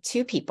usually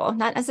two people,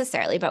 not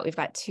necessarily, but we've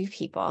got two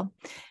people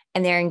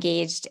and they're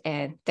engaged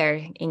in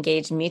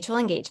mutual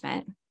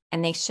engagement.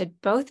 And they should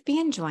both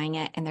be enjoying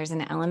it. And there's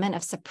an element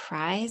of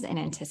surprise and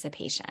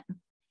anticipation.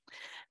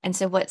 And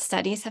so what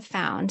studies have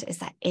found is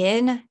that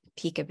in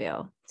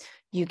peekaboo,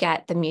 you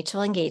get the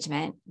mutual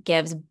engagement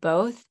gives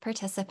both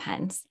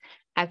participants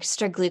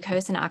extra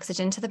glucose and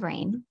oxygen to the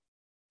brain.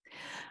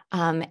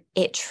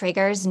 It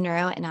triggers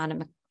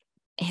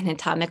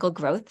neuroanatomical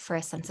growth for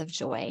a sense of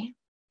joy.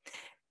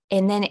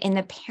 And then in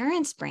the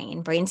parent's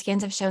brain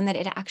scans have shown that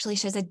it actually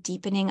shows a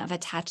deepening of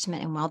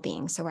attachment and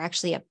well-being. So we're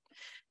actually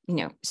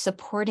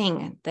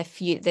supporting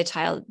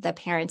the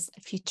parent's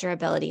future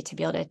ability to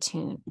be able to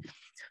attune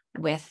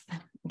with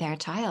their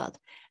child.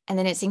 And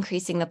then it's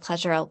increasing the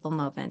pleasurable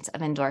moments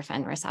of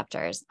endorphin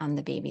receptors on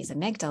the baby's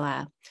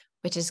amygdala,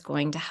 which is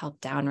going to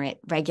help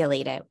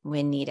regulate it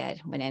when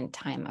needed, when in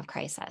time of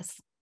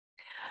crisis.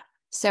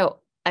 So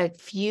a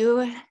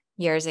few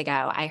years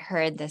ago, I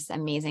heard this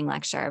amazing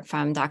lecture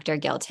from Dr.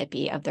 Gil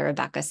Tippy of the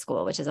Rebecca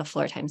School, which is a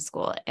floor-time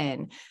school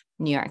in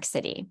New York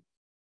City.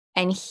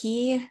 And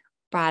he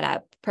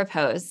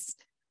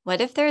proposed,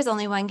 what if there's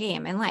only one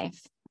game in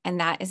life? And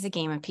that is the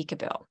game of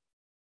peekaboo.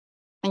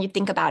 And you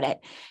think about it,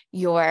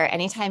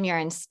 anytime you're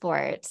in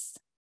sports,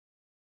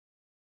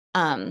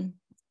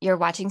 you're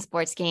watching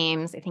sports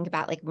games. I think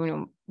about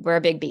we're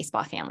a big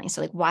baseball family.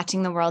 So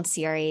watching the World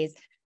Series,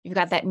 you've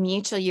got that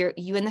mutual,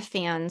 you and the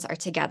fans are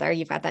together.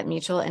 You've got that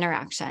mutual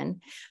interaction.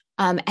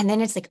 And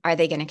then it's are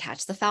they going to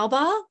catch the foul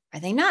ball? Are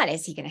they not?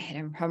 Is he going to hit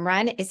a home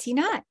run? Is he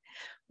not?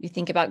 You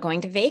think about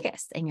going to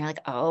Vegas and you're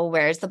oh,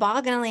 where's the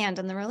ball going to land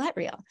on the roulette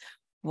reel?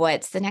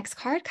 What's the next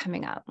card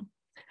coming up?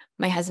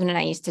 My husband and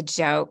I used to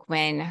joke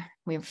when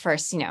we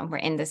first, we're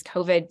in this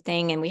COVID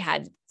thing and we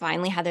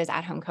finally had those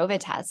at-home COVID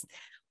tests.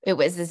 It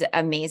was this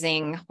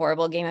amazing,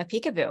 horrible game of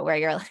peekaboo where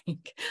you're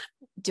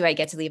do I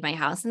get to leave my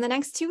house in the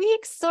next 2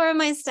 weeks or am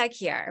I stuck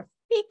here?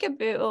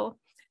 Peekaboo.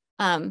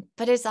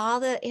 But it's all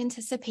the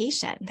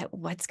anticipation that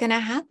what's going to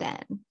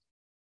happen.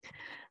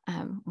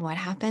 What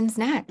happens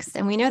next?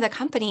 And we know the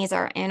companies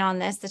are in on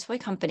this, the toy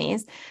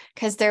companies,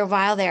 because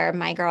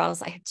my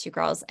girls, I had 2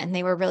 girls, and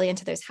they were really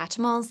into those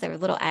Hatchimals. They were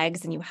little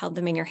eggs and you held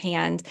them in your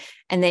hand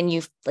and then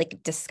you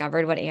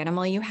discovered what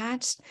animal you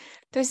hatched.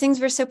 Those things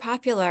were so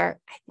popular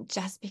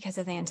just because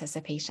of the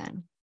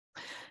anticipation.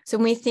 So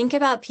when we think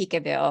about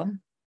peekaboo,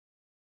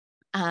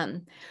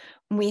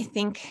 we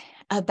think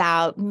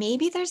about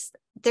maybe there's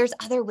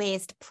other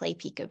ways to play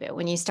peekaboo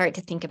when you start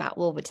to think about,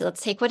 well,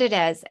 let's take what it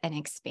is and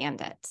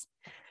expand it.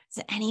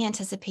 So any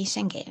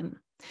anticipation game.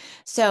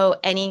 So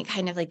any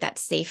kind of that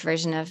safe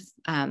version of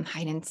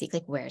hide and seek,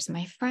 where's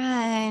my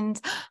friend?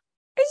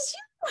 Is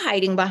you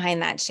hiding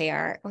behind that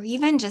chair? Or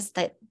even just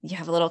that you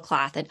have a little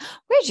cloth and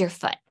where's your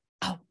foot?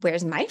 Oh,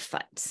 where's my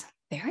foot?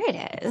 There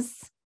it is.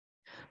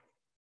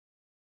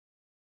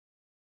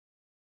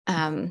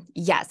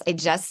 Yes, I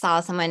just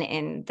saw someone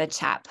in the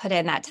chat put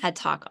in that TED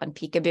Talk on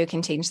peekaboo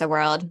can change the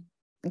world.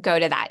 Go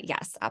to that.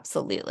 Yes,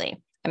 absolutely.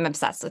 I'm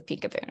obsessed with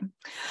peekaboo.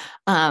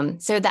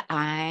 So the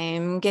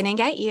I'm gonna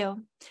get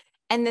you.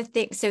 And the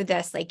thing, so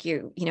this, like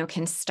you know,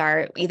 can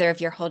start either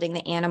if you're holding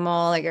the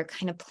animal or you're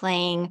kind of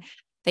playing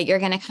that you're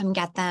going to come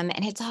get them.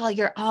 And it's all,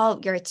 you're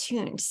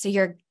attuned. So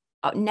you're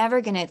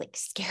never going to like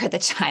scare the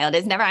child.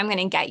 It's never, I'm going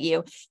to get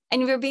you.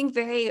 And you're being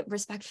very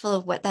respectful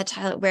of what that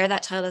child, where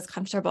that child is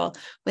comfortable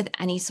with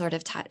any sort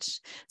of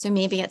touch. So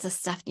maybe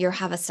it's you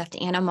have a stuffed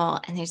animal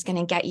and it's going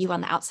to get you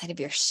on the outside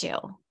of your shoe.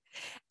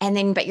 And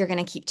then, but you're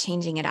going to keep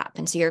changing it up.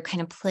 And so you're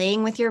kind of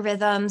playing with your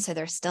rhythm. So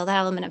there's still that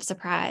element of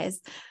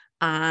surprise.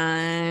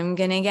 I'm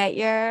going to get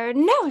your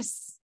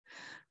nose.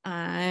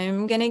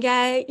 I'm going to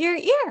get your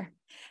ear.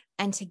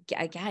 And to,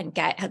 again,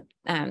 get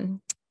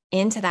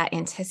into that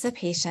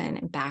anticipation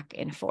and back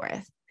and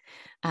forth.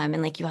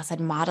 And like you all said,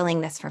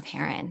 modeling this for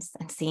parents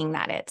and seeing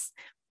that it's,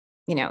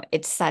 you know,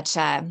 it's such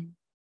a,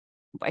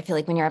 I feel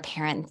like when you're a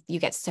parent, you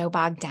get so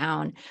bogged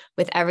down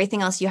with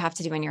everything else you have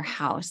to do in your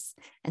house.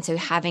 And so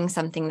having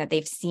something that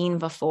they've seen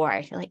before,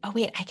 you're like, oh,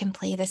 wait, I can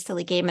play this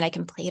silly game and I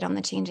can play it on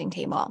the changing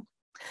table.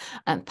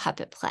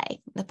 Puppet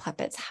play. The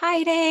puppet's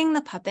hiding.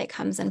 The puppet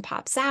comes and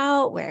pops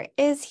out. Where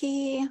is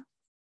he?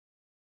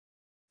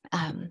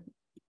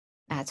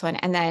 That's one.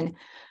 And then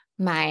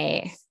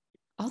my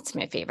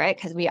ultimate favorite,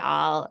 because we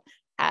all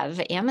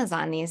have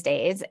Amazon these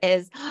days,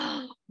 is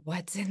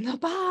what's in the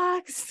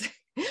box?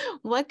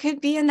 What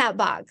could be in that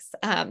box?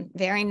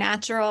 Very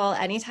natural.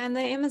 Anytime the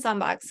Amazon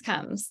box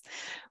comes,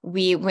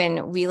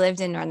 when we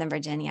lived in Northern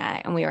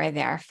Virginia and we were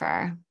there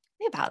for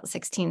about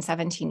 16,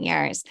 17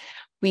 years,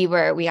 we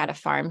got a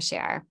farm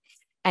share.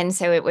 And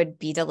so it would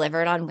be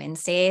delivered on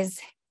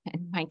Wednesdays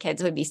and my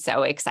kids would be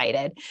so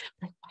excited.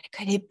 Like, what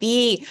could it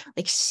be?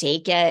 Like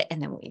shake it.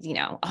 And then we, you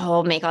know,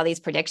 make all these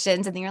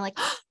predictions. And then you're like,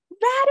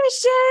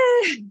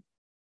 radishes.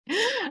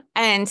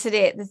 And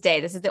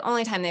this is the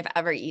only time they've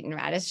ever eaten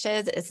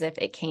radishes is if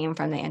it came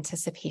from the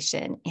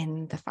anticipation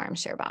in the farm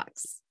share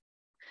box.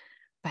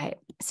 But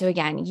so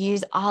again,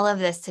 use all of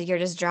this. So you're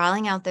just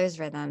drawing out those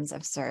rhythms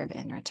of serve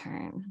and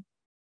return.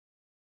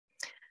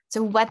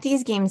 So what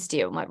these games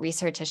do, what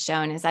research has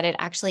shown is that it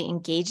actually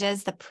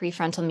engages the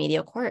prefrontal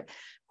medial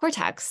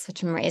cortex,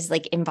 which is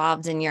like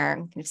involved in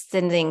your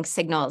sending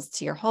signals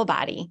to your whole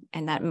body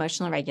and that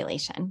emotional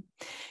regulation.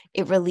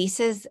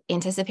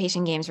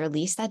 Anticipation games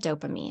release that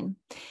dopamine.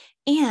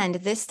 And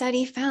this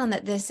study found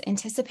that this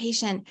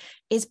anticipation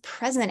is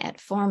present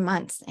at 4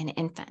 months in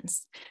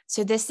infants.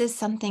 So this is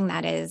something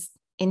that is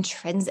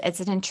it's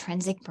an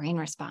intrinsic brain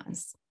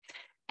response.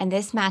 And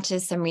this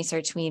matches some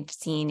research we've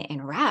seen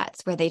in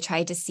rats where they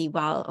tried to see,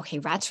 well, okay,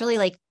 rats really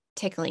like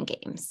tickling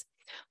games.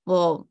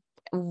 Well,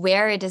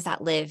 where does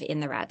that live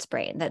in the rat's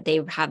brain that they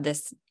have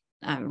this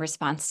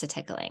response to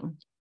tickling?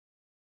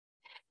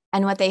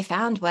 And what they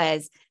found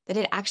was that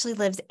it actually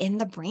lives in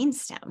the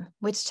brainstem,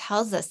 which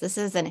tells us this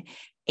is an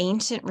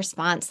ancient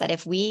response that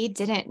if we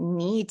didn't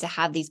need to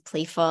have these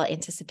playful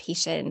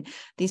anticipation,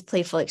 these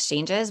playful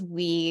exchanges,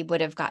 we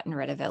would have gotten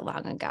rid of it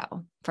long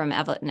ago from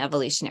an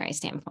evolutionary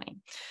standpoint.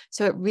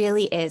 So it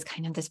really is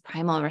kind of this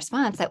primal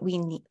response that we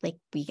need, like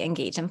we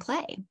engage in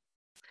play.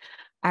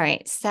 All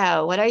right,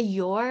 so what are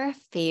your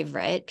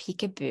favorite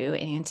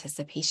peekaboo and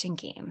anticipation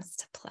games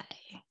to play?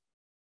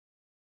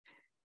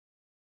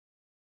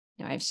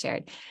 You know, I've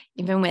shared,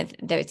 even with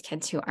those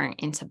kids who aren't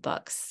into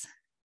books,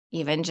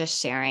 even just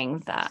sharing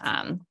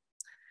the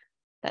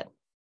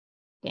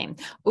game.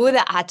 Oh, the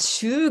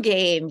Achu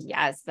game.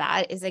 Yes,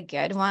 that is a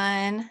good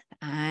one.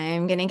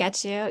 I'm going to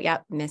get you.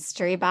 Yep,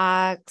 mystery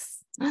box.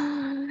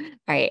 All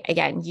right,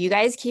 again, you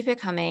guys keep it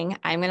coming.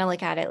 I'm going to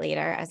look at it later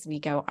as we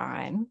go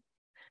on.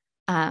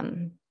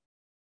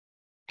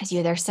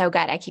 They're so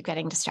good. I keep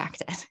getting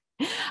distracted.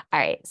 All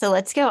right, so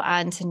let's go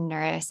on to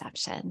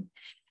neuroception.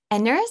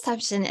 And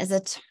neuroception is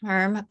a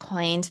term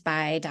coined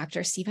by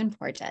Dr. Stephen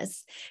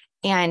Porges,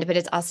 but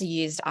it's also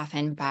used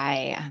often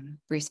by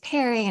Bruce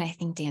Perry and I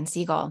think Dan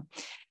Siegel.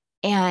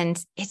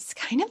 And it's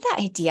kind of the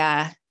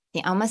idea,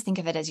 they almost think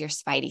of it as your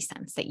spidey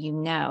sense that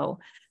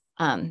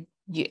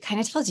it kind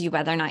of tells you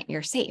whether or not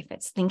you're safe.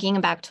 It's thinking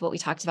back to what we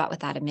talked about with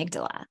that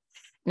amygdala.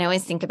 And I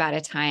always think about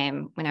a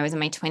time when I was in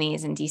my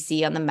 20s in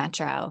DC on the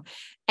metro.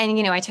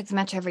 And, I took the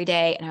metro every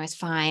day and I was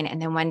fine. And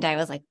then one day I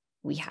was like,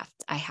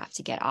 I have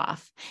to get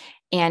off.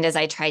 And as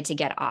I tried to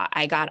get off,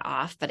 I got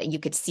off, but you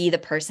could see the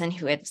person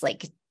who was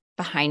like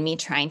behind me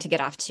trying to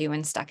get off too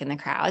and stuck in the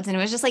crowds. And it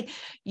was just like,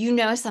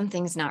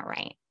 something's not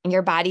right. And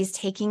your body's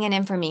taking in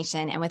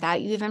information. And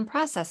without you even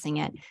processing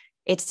it,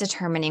 it's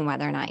determining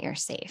whether or not you're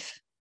safe.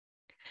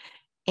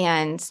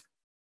 And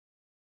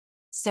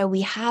so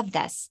we have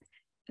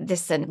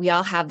and we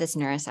all have this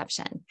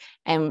neuroception.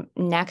 And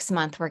next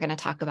month, we're going to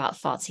talk about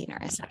faulty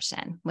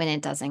neuroception when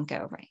it doesn't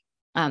go right.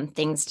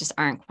 Things just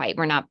aren't quite,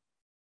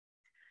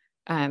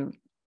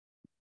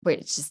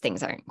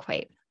 things aren't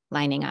quite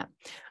lining up.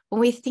 When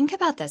we think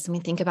about this, when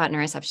we think about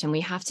neuroception, we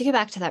have to go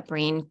back to that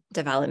brain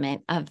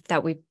development of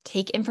that we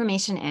take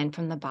information in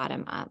from the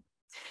bottom up.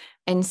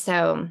 And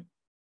so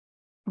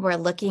we're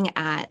looking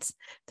at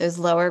those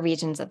lower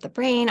regions of the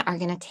brain are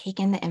going to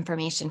take in the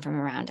information from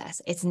around us.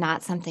 It's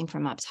not something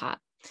from up top.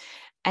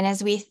 And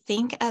as we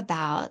think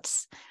about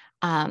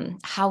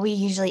how we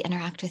usually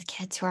interact with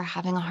kids who are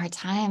having a hard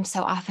time.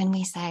 So often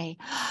we say,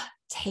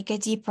 take a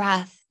deep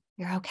breath.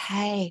 You're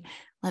okay.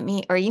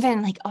 Or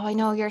even like, oh, I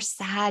know you're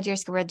sad.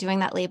 We're doing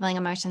that labeling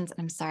emotions.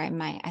 I'm sorry.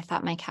 I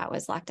thought my cat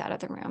was locked out of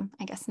the room.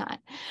 I guess not.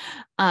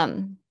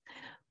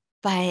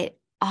 But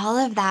all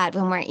of that,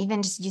 when we're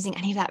even just using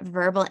any of that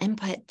verbal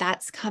input,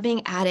 that's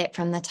coming at it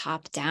from the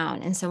top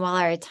down. And so while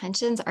our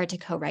intentions are to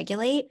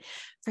co-regulate,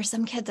 for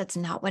some kids, that's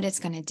not what it's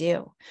going to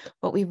do.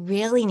 What we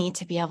really need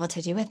to be able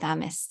to do with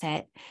them is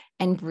sit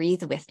and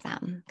breathe with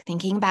them.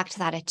 Thinking back to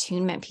that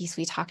attunement piece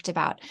we talked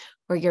about,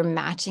 where you're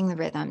matching the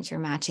rhythms, you're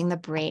matching the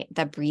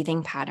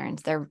breathing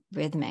patterns, they're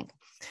rhythmic.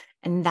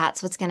 And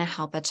that's what's going to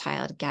help a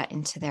child get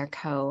into their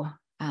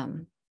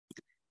kind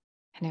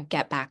of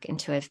get back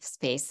into a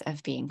space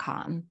of being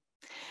calm.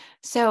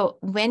 So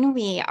when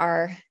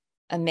our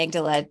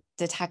amygdala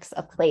detects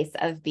a place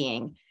of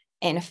being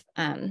in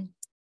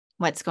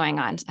what's going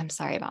on, I'm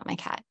sorry about my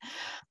cat.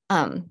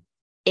 The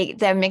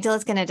amygdala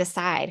is going to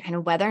decide kind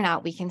of whether or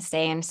not we can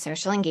stay in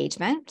social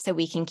engagement, so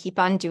we can keep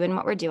on doing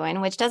what we're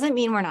doing, which doesn't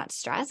mean we're not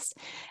stressed.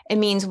 It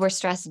means we're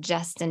stressed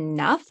just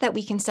enough that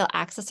we can still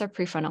access our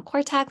prefrontal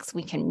cortex.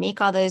 We can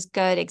make all those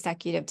good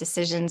executive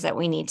decisions that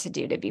we need to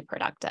do to be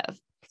productive.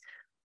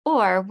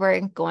 Or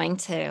we're going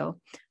to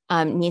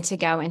need to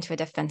go into a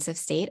defensive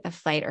state of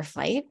fight or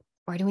flight,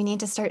 or do we need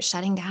to start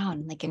shutting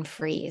down, like in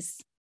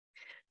freeze?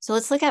 So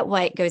let's look at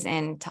what goes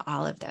into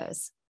all of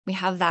those. We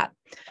have that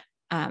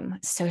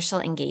social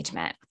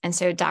engagement. And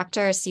so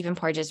Dr. Stephen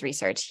Porges'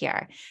 research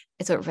here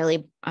is what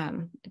really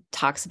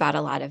talks about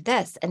a lot of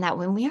this, and that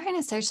when we are in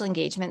a social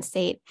engagement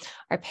state,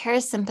 our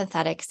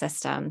parasympathetic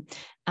system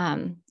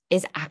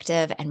is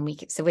active, and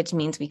which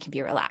means we can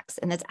be relaxed.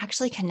 And that's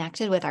actually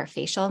connected with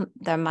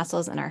the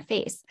muscles in our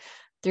face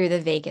through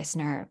the vagus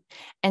nerve.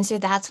 And so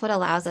that's what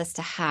allows us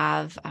to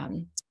have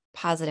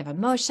positive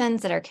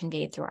emotions that are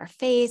conveyed through our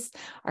face,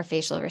 our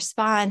facial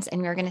response.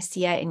 And we're going to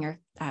see it in your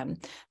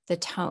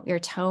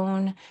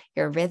tone,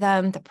 your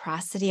rhythm, the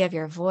prosody of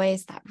your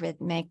voice, that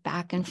rhythmic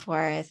back and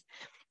forth.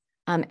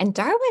 And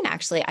Darwin,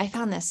 actually, I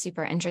found this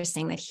super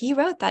interesting, that he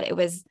wrote that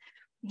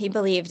he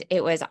believed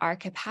it was our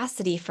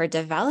capacity for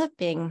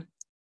developing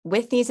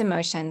with these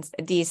emotions,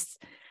 this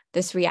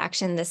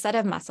reaction, this set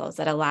of muscles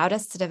that allowed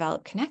us to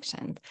develop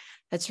connections.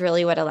 That's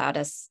really what allowed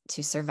us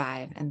to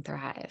survive and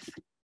thrive.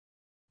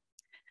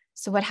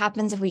 So what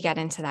happens if we get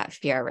into that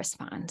fear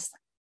response?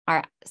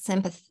 Our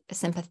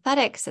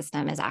sympathetic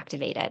system is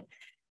activated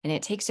and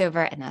it takes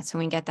over, and that's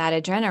when we get that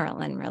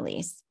adrenaline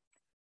release.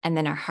 And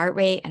then our heart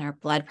rate and our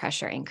blood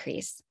pressure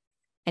increase.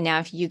 And now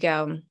if you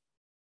go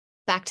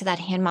back to that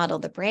hand model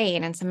of the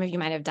brain, and some of you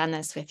might have done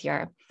this with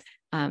your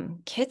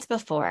kids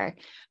before,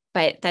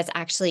 but that's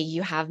actually,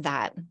 you have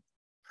that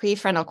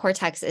prefrontal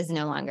cortex is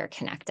no longer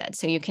connected.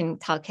 So you can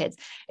tell kids,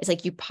 it's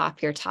like you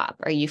pop your top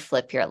or you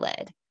flip your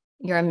lid.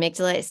 Your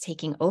amygdala is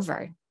taking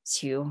over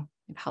to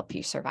help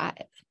you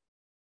survive.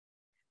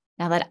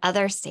 Now that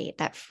other state,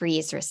 that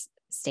freeze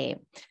state,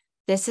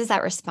 this is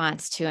that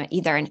response to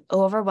either an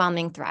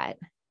overwhelming threat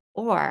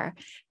or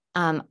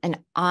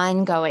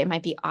it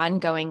might be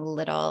ongoing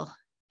little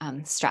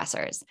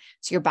stressors.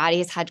 So your body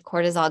has had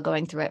cortisol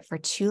going through it for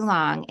too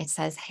long. It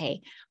says,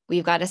 hey,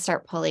 we've got to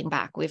start pulling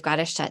back. We've got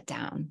to shut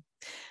down.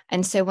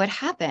 And so what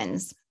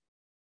happens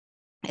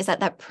is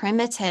that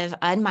primitive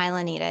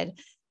unmyelinated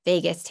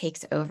vagus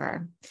takes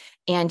over,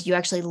 and you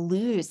actually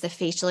lose the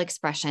facial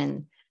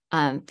expression.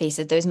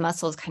 Those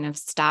muscles kind of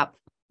stop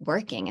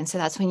working. And so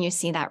that's when you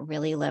see that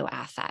really low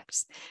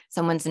affect.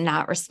 Someone's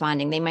not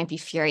responding. They might be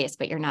furious,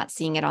 but you're not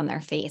seeing it on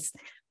their face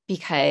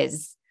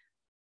because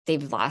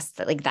they've lost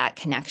that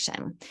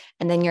connection.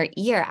 And then your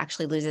ear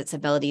actually loses its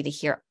ability to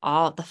hear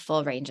all the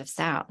full range of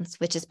sounds,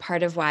 which is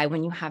part of why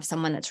when you have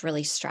someone that's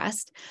really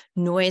stressed,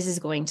 noise is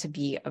going to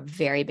be a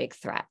very big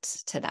threat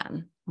to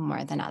them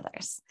more than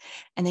others.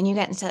 And then you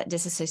get into that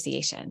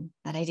disassociation,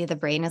 that idea the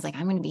brain is like,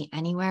 I'm going to be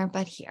anywhere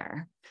but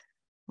here.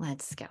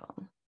 Let's go.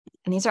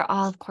 And these are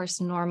all, of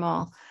course,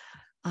 normal,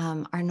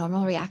 our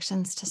normal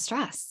reactions to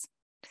stress.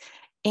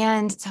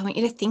 And so I want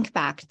you to think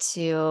back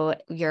to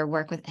your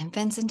work with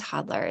infants and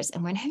toddlers,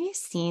 and when have you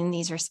seen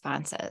these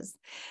responses?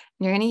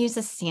 And you're going to use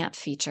the SAMP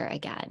feature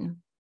again.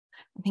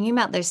 I'm thinking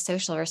about those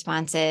social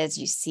responses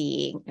you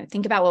see,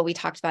 think about what we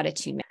talked about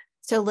attunement.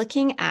 So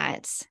looking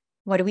at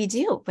what do we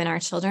do when our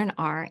children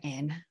are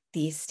in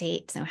these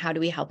states, and how do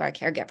we help our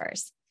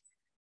caregivers?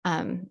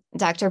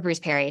 Dr. Bruce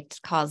Perry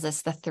calls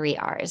this the 3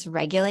 R's: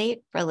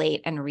 regulate,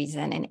 relate, and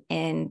reason, and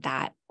in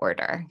that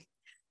order.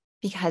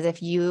 Because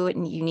if you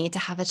need to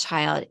have a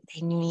child,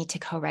 then you need to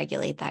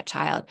co-regulate that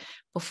child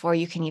before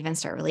you can even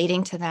start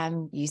relating to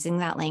them, using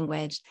that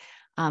language,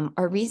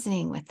 or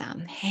reasoning with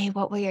them. Hey,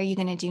 what way are you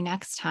going to do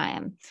next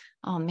time?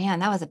 Oh man,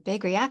 that was a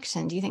big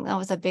reaction. Do you think that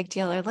was a big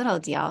deal or little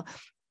deal?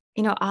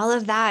 All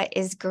of that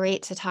is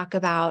great to talk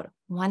about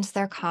once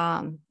they're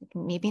calm,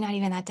 maybe not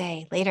even that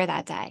day, later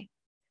that day.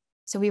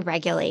 So we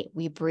regulate,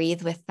 we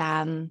breathe with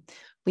them,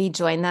 we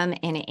join them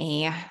in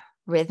a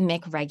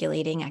rhythmic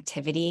regulating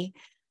activity.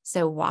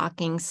 So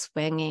walking,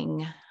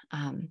 swinging,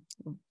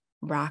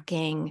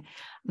 rocking.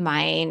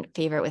 My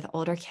favorite with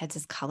older kids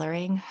is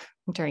coloring.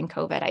 During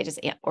COVID, I just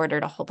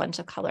ordered a whole bunch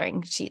of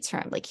coloring sheets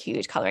from like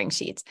huge coloring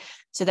sheets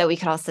so that we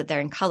could all sit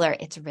there and color.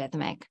 It's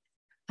rhythmic,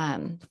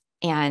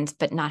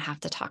 but not have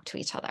to talk to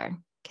each other,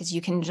 because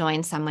you can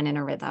join someone in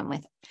a rhythm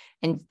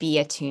and be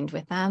attuned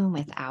with them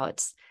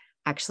without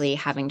actually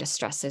having to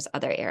stress those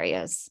other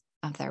areas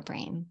of their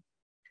brain.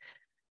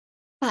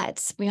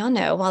 But we all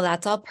know, while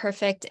that's all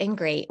perfect and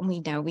great, and we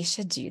know we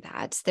should do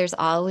that,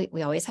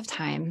 we always have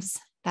times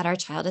that our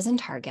child is in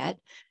Target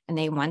and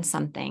they want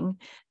something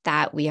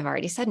that we have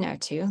already said no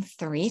to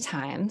 3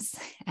 times,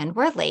 and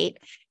we're late,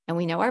 and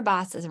we know our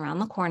boss is around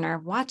the corner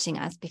watching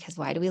us, because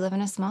why do we live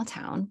in a small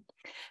town?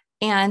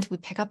 And we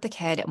pick up the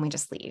kid and we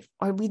just leave,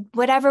 or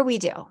whatever we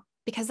do,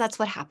 because that's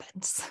what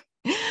happens.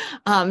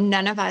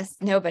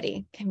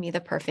 Nobody can be the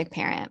perfect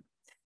parent.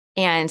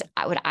 And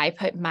what I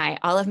put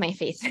all of my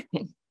faith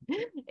in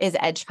is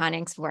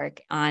Edgetronic's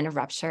work on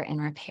rupture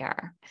and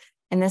repair.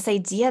 And this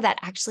idea that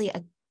actually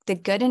the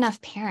good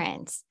enough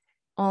parent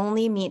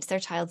only meets their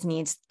child's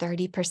needs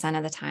 30%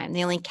 of the time.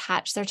 They only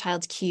catch their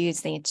child's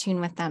cues. They attune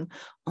with them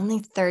only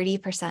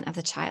 30% of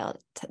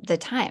the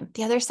time.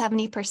 The other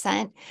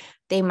 70%,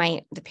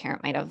 the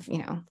parent might have,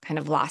 kind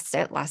of lost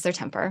their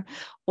temper,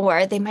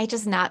 or they might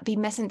just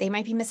they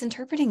might be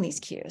misinterpreting these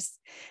cues.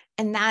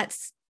 And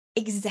that's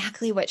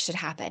exactly what should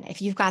happen.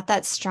 If you've got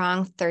that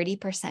strong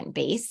 30%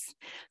 base,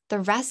 the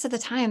rest of the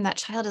time that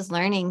child is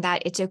learning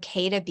that it's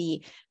okay to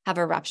have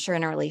a rupture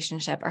in a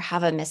relationship or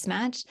have a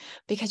mismatch,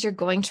 because you're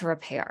going to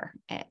repair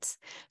it.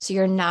 So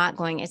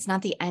it's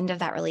not the end of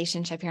that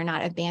relationship. You're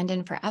not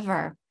abandoned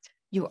forever.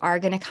 You are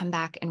going to come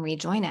back and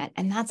rejoin it.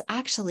 And that's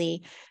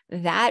actually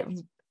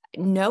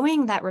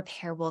knowing that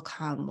repair will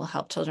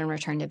help children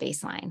return to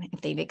baseline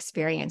if they've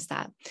experienced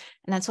that.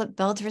 And that's what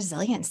builds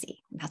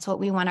resiliency. That's what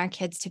we want our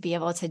kids to be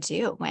able to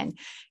do when,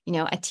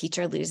 a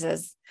teacher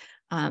loses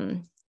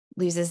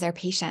their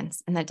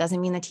patience. And that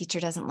doesn't mean the teacher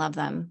doesn't love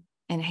them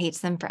and hates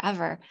them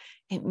forever.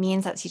 It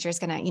means that teacher is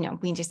going to,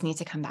 we just need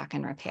to come back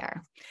and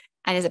repair.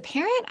 And as a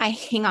parent, I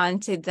hang on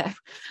to the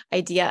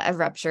idea of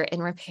rupture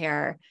and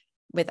repair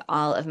with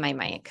all of my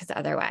might, because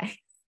otherwise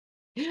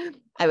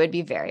I would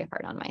be very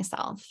hard on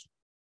myself.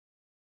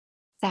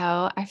 So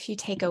a few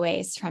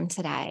takeaways from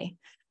today,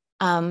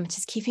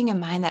 just keeping in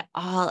mind that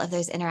all of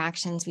those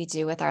interactions we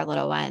do with our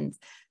little ones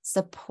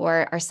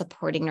are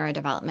supporting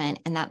neurodevelopment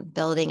and that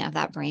building of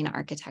that brain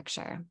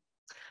architecture.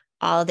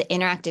 All the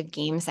interactive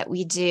games that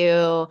we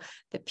do,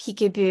 the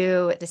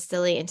peekaboo, the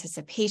silly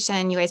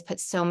anticipation, you guys put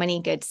so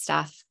many good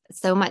stuff,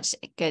 so much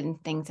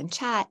good things in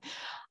chat.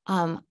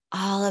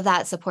 All of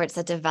that supports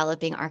the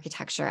developing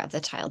architecture of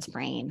the child's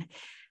brain.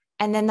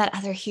 And then that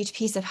other huge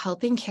piece of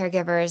helping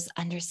caregivers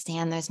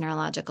understand those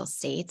neurological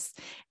states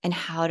and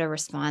how to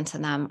respond to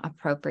them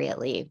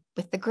appropriately,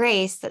 with the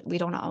grace that we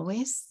don't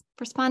always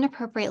respond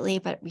appropriately,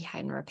 but we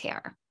can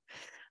repair.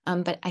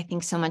 But I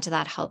think so much of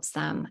that helps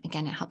them.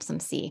 Again, it helps them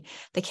see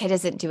the kid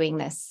isn't doing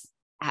this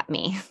at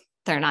me.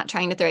 They're not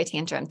trying to throw a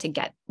tantrum to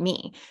get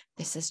me.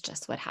 This is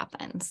just what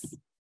happens.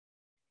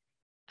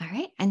 All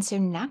right. And so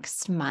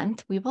next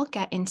month, we will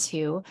get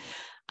into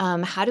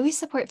how do we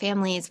support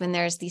families when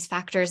there's these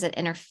factors that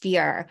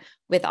interfere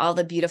with all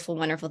the beautiful,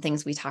 wonderful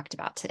things we talked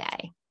about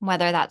today,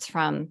 whether that's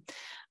from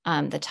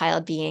the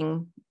child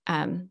being,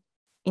 from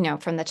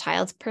the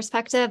child's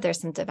perspective,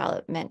 there's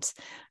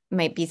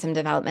might be some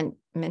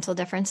developmental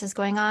differences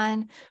going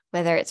on,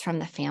 whether it's from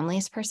the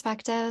family's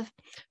perspective,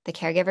 the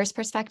caregiver's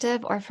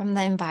perspective, or from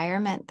the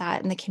environment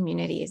and the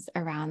communities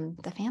around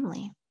the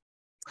family.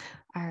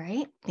 All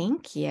right.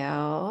 Thank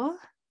you.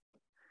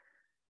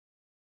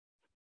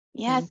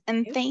 Yes,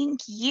 and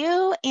thank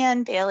you,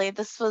 Ann Bailey.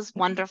 This was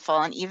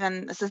wonderful. And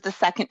even this is the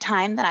second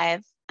time that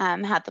I've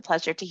had the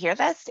pleasure to hear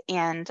this,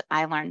 and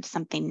I learned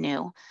something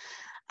new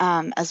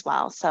as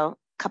well. So a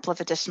couple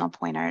of additional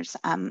pointers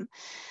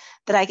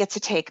that I get to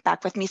take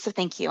back with me. So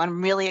thank you.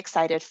 I'm really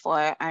excited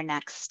for our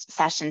next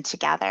session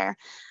together.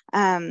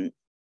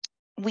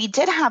 We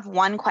did have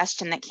one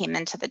question that came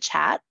into the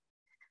chat.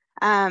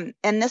 And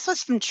this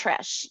was from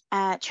Trish.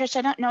 Trish,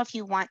 I don't know if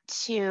you want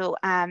to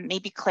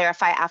maybe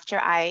clarify after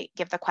I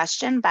give the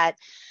question, but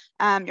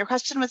your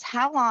question was,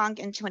 how long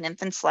into an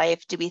infant's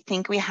life do we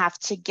think we have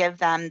to give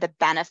them the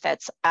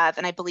benefits of,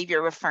 and I believe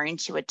you're referring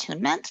to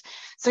attunement.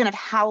 So kind of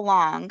how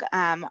long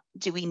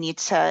do we need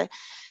to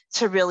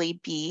really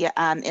be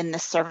in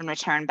this serve and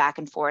return back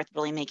and forth,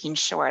 really making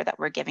sure that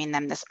we're giving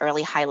them this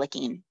early high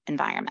licking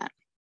environment?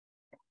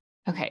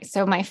 Okay,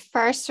 so my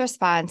first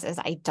response is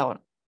I don't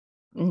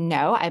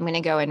know. I'm going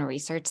to go and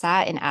research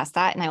that and ask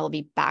that, and I will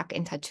be back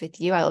in touch with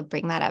you. I will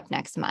bring that up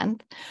next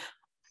month.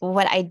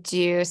 What I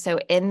do, so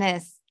in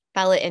this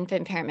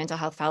Infant Parent Mental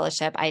Health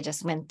Fellowship, I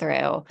just went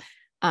through,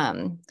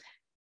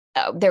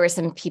 there were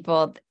some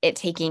people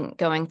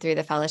going through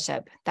the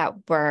fellowship that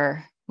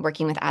were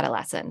working with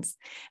adolescents,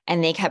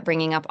 and they kept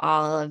bringing up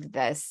all of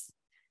this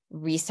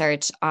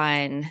research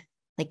on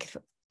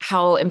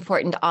how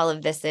important all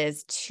of this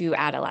is to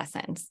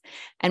adolescents.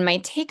 And my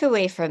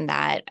takeaway from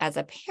that as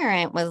a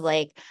parent was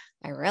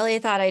I really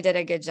thought I did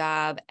a good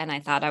job and I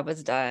thought I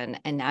was done.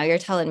 And now you're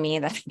telling me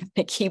that I'm going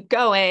to keep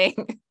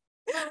going.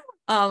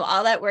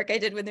 All that work I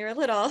did when they were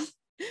little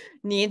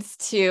needs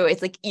to,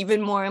 it's like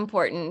even more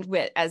important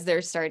as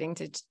they're starting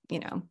to,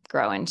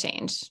 grow and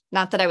change.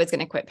 Not that I was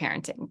going to quit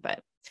parenting,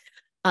 but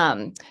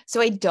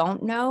so I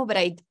don't know, but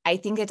I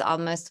think it's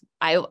almost,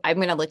 I'm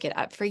going to look it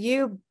up for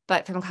you,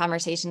 but from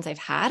conversations I've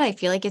had, I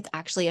feel like it's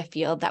actually a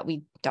field that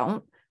we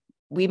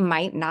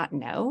might not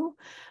know.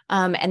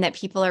 And that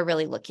people are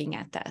really looking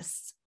at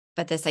this,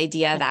 but this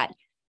idea that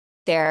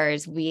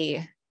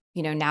we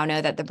now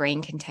know that the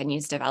brain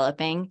continues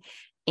developing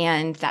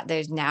and that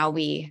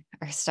we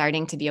are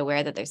starting to be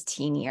aware that there's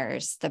teen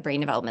years, the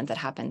brain development that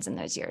happens in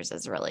those years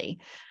is really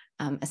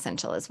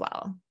essential as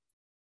well.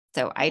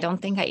 So I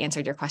don't think I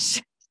answered your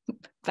question,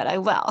 but I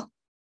will.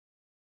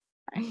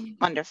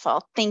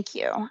 Wonderful. Thank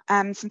you.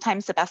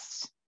 Sometimes the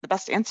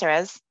best answer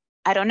is,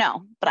 I don't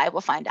know, but I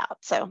will find out.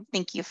 So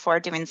thank you for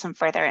doing some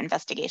further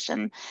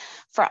investigation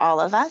for all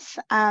of us.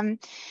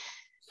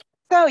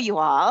 So you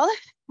all,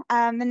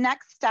 the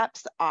next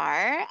steps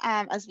are,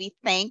 as we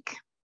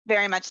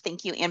very much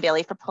thank you, Ann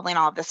Bailey, for pulling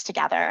all of this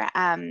together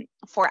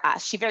for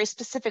us. She very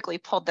specifically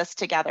pulled this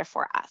together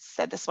for us.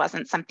 So this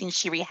wasn't something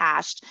she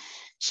rehashed.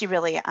 She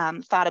really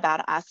thought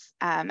about us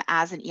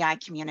as an EI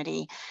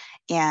community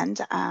and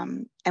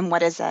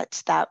what is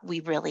it that we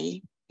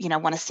really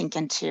want to sink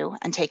into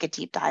and take a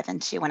deep dive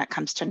into when it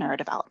comes to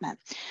neurodevelopment.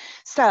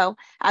 So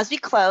as we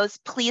close,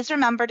 please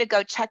remember to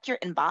go check your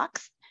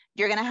inbox.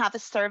 You're going to have a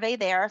survey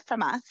there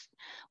from us.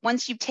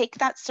 Once you take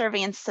that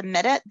survey and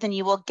submit it, then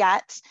you will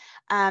get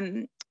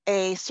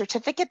a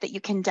certificate that you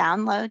can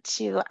download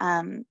to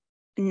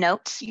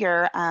note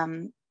your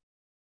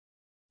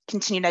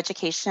continued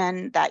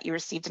education that you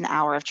received an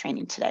hour of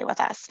training today with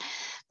us.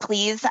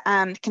 Please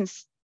can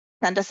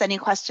send us any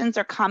questions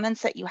or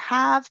comments that you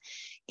have.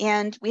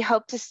 And we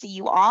hope to see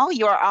you all.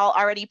 You are all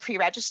already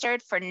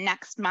pre-registered for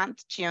next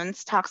month,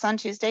 June's Talks on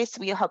Tuesday. So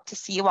we hope to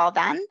see you all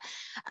then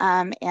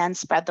and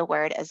spread the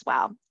word as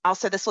well.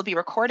 Also, this will be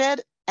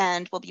recorded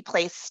and will be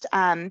placed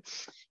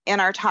in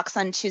our Talks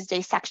on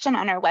Tuesday section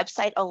on our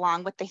website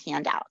along with the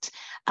handout.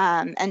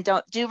 And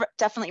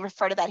definitely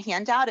refer to that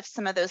handout if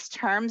some of those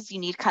terms you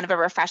need kind of a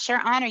refresher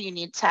on or you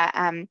need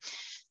to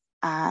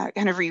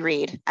kind of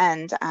reread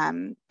and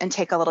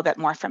take a little bit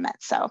more from it.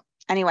 So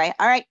anyway,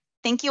 all right.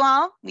 Thank you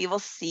all. We will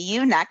see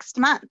you next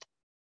month.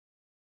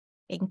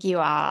 Thank you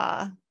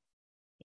all.